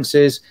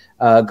consequences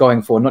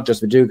going forward, not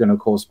just for Dugin, of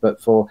course,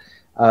 but for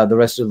the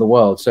rest of the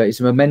world. So it's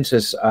a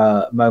momentous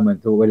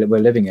moment that we're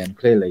living in,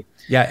 clearly.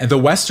 Yeah, and the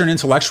Western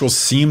intellectuals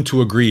seem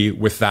to agree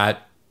with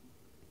that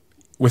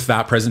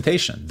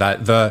presentation,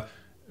 that the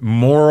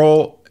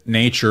moral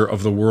nature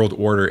of the world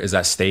order is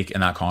at stake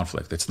in that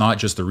conflict. It's not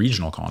just a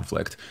regional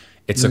conflict.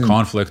 It's a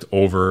conflict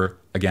over,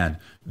 again,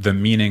 the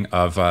meaning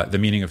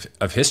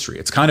of history.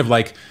 It's kind of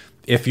like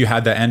if you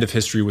had the end of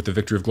history with the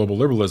victory of global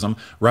liberalism,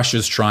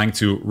 Russia's trying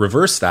to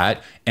reverse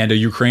that, and a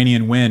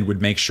Ukrainian win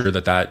would make sure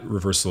that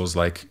reversal is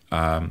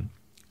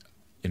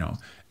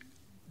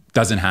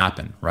doesn't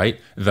happen,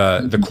 right?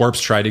 The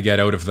corpse tried to get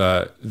out of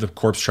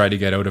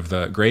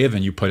the grave,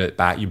 and you put it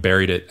back, you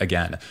buried it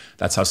again.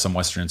 That's how some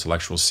Western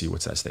intellectuals see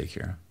what's at stake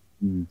here.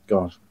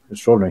 God,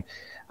 extraordinary.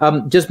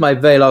 Just my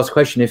very last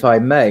question, if I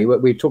may.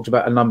 We've talked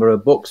about a number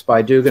of books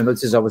by Dugin.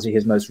 This is obviously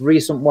his most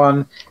recent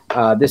one.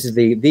 This is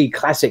the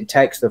classic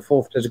text, The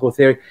Fourth Political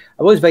Theory.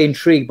 I'm always very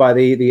intrigued by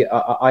the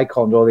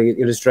icon or the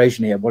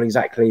illustration here. What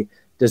exactly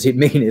does it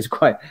mean? It's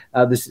quite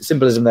the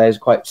symbolism there is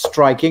quite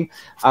striking.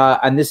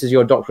 And this is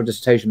your doctoral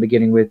dissertation,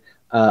 beginning with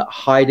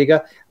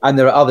Heidegger, and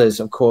there are others,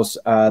 of course,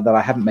 that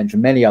I haven't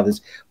mentioned, many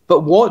others.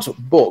 But what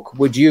book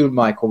would you,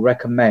 Michael,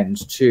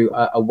 recommend to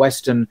a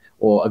Western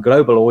or a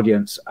global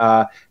audience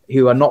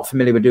who are not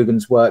familiar with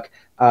Dugin's work,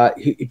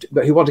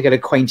 who want to get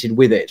acquainted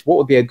with it? What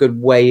would be a good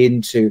way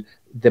into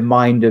the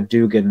mind of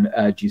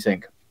Dugin, do you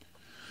think?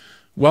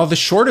 Well, the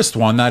shortest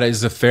one that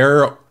is a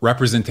fair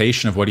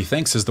representation of what he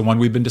thinks is the one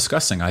we've been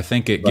discussing. I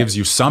think it gives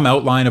you some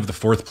outline of the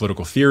fourth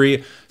political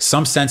theory,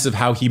 some sense of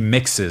how he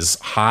mixes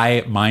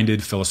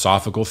high-minded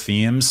philosophical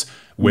themes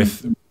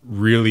with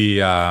really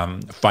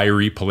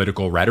fiery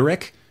political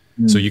rhetoric.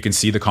 So you can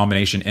see the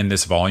combination in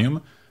this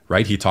volume,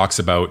 right? He talks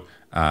about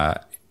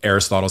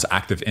Aristotle's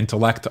active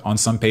intellect on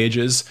some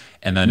pages,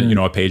 and then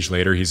a page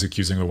later he's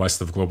accusing the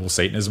West of global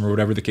Satanism or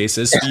whatever the case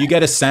is. So you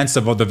get a sense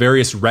of the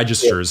various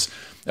registers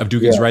of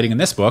Dugin's writing in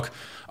this book.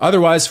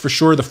 Otherwise, for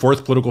sure, The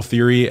Fourth Political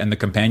Theory and the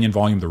companion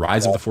volume, The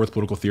Rise of the Fourth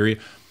Political Theory.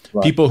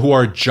 People who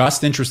are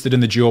just interested in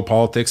the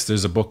geopolitics,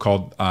 there's a book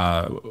called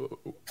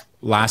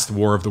Last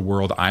War of the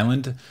World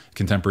Island,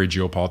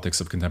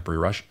 Geopolitics of Contemporary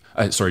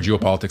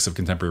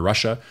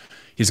Russia.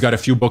 He's got a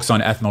few books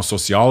on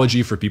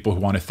ethnosociology for people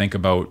who want to think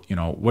about,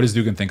 what does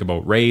Dugin think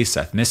about race,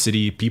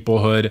 ethnicity,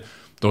 peoplehood?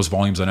 Those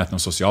volumes on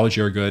ethnosociology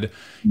are good.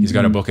 He's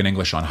got a book in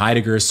English on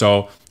Heidegger.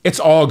 So it's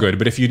all good.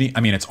 But if you need,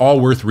 it's all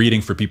worth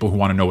reading for people who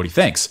want to know what he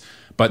thinks.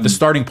 But the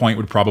starting point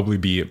would probably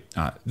be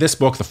this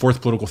book, The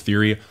Fourth Political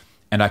Theory.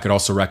 And I could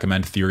also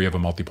recommend Theory of a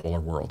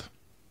Multipolar World.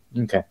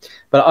 Okay.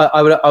 But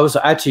I would also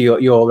add to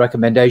your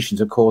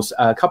recommendations, of course,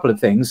 a couple of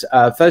things.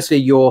 Firstly,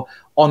 your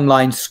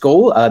online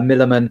school,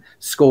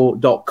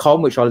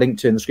 millermanschool.com, which I'll link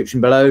to in the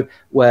description below,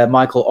 where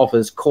Michael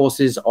offers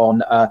courses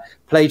on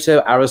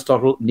Plato,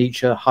 Aristotle,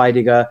 Nietzsche,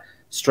 Heidegger,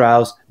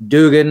 Strauss,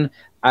 Dugin,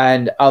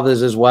 and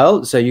others as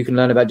well. So you can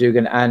learn about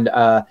Dugin and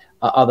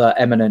other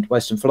eminent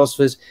Western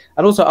philosophers.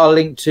 And also I'll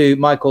link to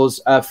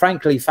Michael's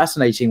frankly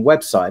fascinating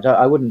website.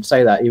 I wouldn't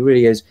say that. He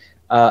really is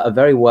a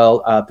very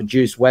well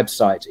produced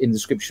website in the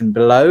description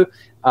below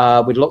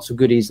with lots of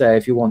goodies there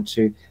if you want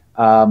to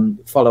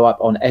follow up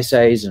on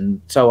essays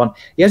and so on.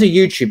 He has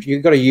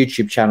you've got a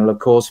YouTube channel, of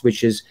course,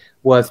 which is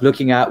worth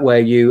looking at, where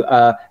you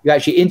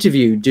actually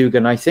interview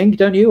Dugin, I think,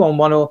 don't you, on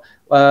one or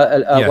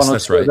yes, one or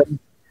that's two right. of them?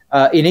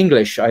 In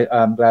English,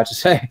 I'm glad to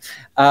say.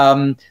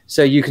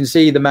 So you can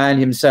see the man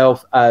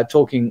himself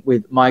talking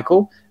with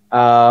Michael.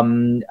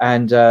 And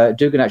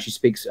Dugin actually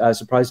speaks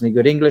surprisingly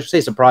good English. I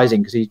say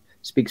surprising because he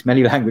speaks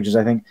many languages,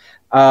 I think.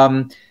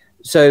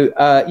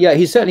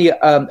 He's certainly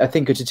a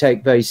thinker to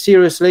take very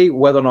seriously,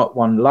 whether or not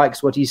one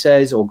likes what he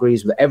says or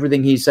agrees with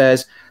everything he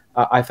says.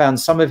 I found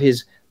some of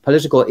his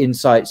political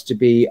insights to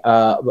be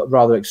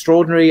rather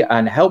extraordinary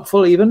and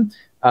helpful even.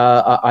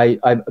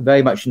 I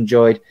very much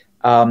enjoyed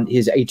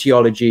his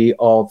etiology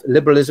of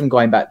liberalism,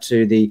 going back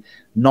to the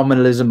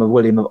nominalism of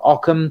William of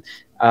Ockham.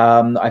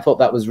 I thought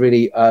that was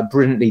really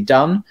brilliantly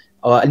done.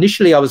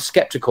 Initially, I was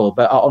skeptical,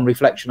 but on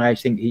reflection, I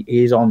think he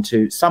is on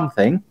to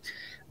something.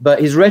 But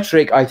his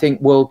rhetoric, I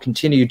think, will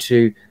continue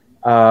to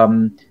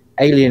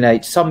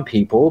alienate some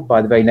people.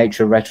 By the very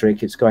nature of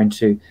rhetoric, it's going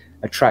to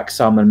attract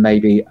some and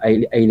maybe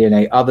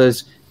alienate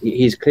others.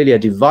 He's clearly a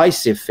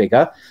divisive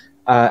figure.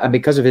 And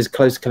because of his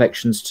close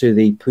connections to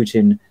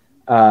Putin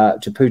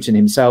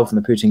himself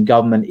and the Putin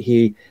government,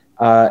 he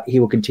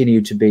will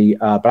continue to be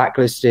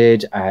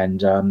blacklisted.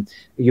 And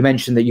you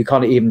mentioned that you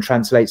can't even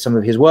translate some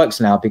of his works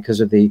now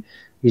because of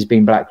he's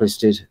been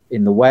blacklisted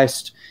in the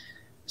West.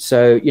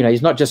 So,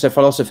 he's not just a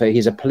philosopher,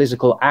 he's a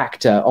political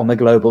actor on the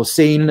global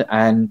scene,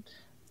 and,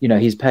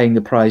 he's paying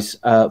the price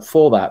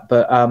for that.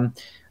 But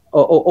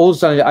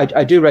also,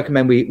 I do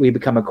recommend we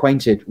become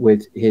acquainted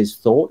with his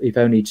thought, if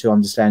only to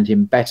understand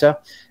him better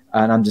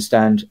and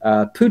understand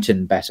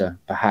Putin better,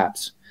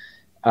 perhaps.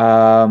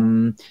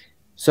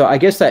 So I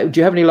guess do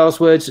you have any last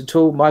words at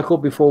all, Michael,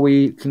 before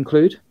we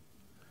conclude?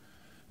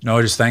 No,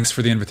 just thanks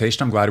for the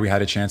invitation. I'm glad we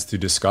had a chance to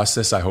discuss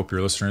this. I hope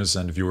your listeners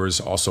and viewers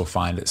also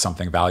find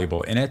something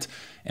valuable in it.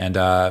 And,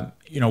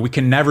 we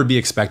can never be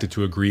expected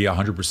to agree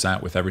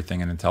 100% with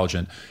everything an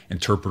intelligent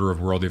interpreter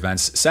of world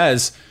events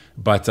says,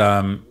 but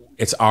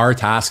it's our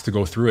task to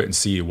go through it and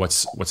see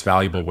what's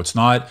valuable, what's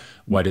not,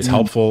 what is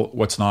helpful,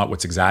 what's not,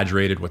 what's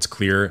exaggerated, what's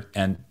clear.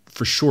 And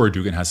for sure,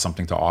 Dugin has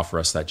something to offer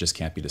us that just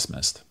can't be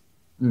dismissed.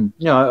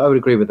 Yeah, I would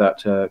agree with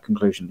that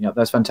conclusion. Yeah,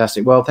 that's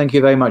fantastic. Well, thank you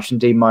very much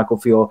indeed, Michael,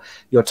 for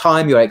your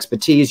time, your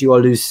expertise,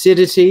 your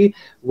lucidity,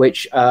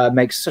 which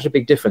makes such a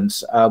big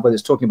difference, whether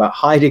it's talking about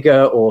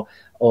Heidegger or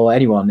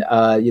anyone.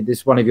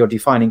 This one of your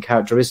defining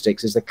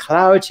characteristics is the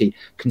clarity,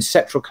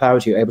 conceptual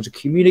clarity. You're able to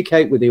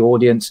communicate with the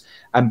audience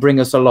and bring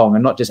us along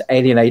and not just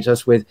alienate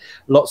us with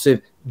lots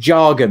of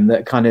jargon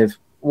that kind of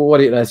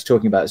what it's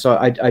talking about. So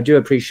I do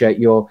appreciate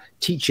your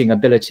teaching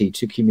ability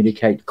to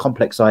communicate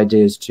complex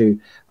ideas to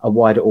a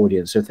wider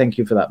audience. So thank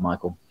you for that,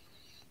 Michael.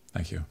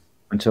 Thank you.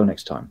 Until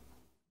next time.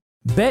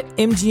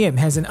 BetMGM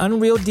has an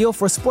unreal deal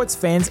for sports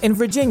fans in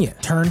Virginia.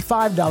 Turn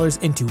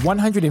 $5 into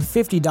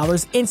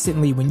 $150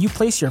 instantly when you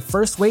place your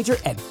first wager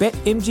at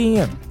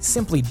BetMGM.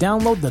 Simply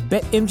download the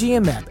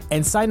BetMGM app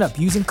and sign up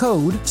using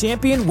code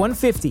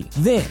Champion150.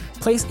 Then,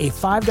 place a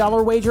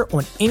 $5 wager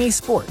on any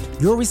sport.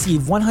 You'll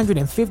receive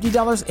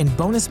 $150 in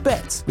bonus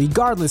bets,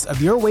 regardless of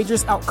your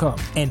wager's outcome.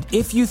 And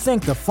if you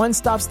think the fun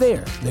stops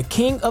there, the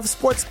king of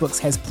sportsbooks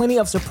has plenty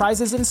of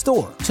surprises in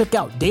store. Check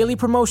out daily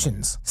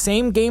promotions,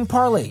 same-game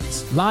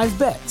parlays, live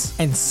bets,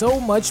 and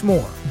so much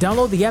more.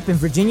 Download the app in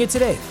Virginia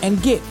today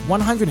and get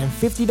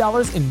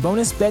 $150 in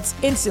bonus bets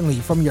instantly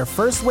from your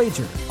first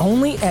wager.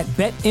 Only at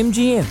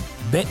BetMGM.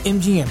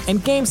 BetMGM and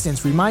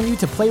GameSense remind you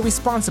to play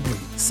responsibly.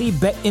 See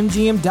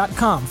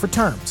BetMGM.com for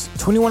terms.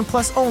 21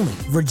 plus only.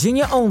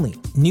 Virginia only.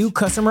 New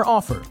customer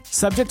offer.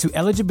 Subject to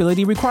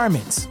eligibility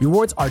requirements.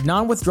 Rewards are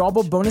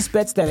non-withdrawable bonus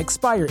bets that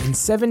expire in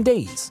 7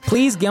 days.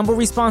 Please gamble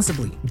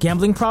responsibly.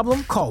 Gambling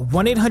problem? Call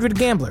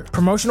 1-800-GAMBLER.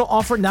 Promotional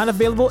offer not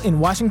available in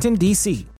Washington, D.C.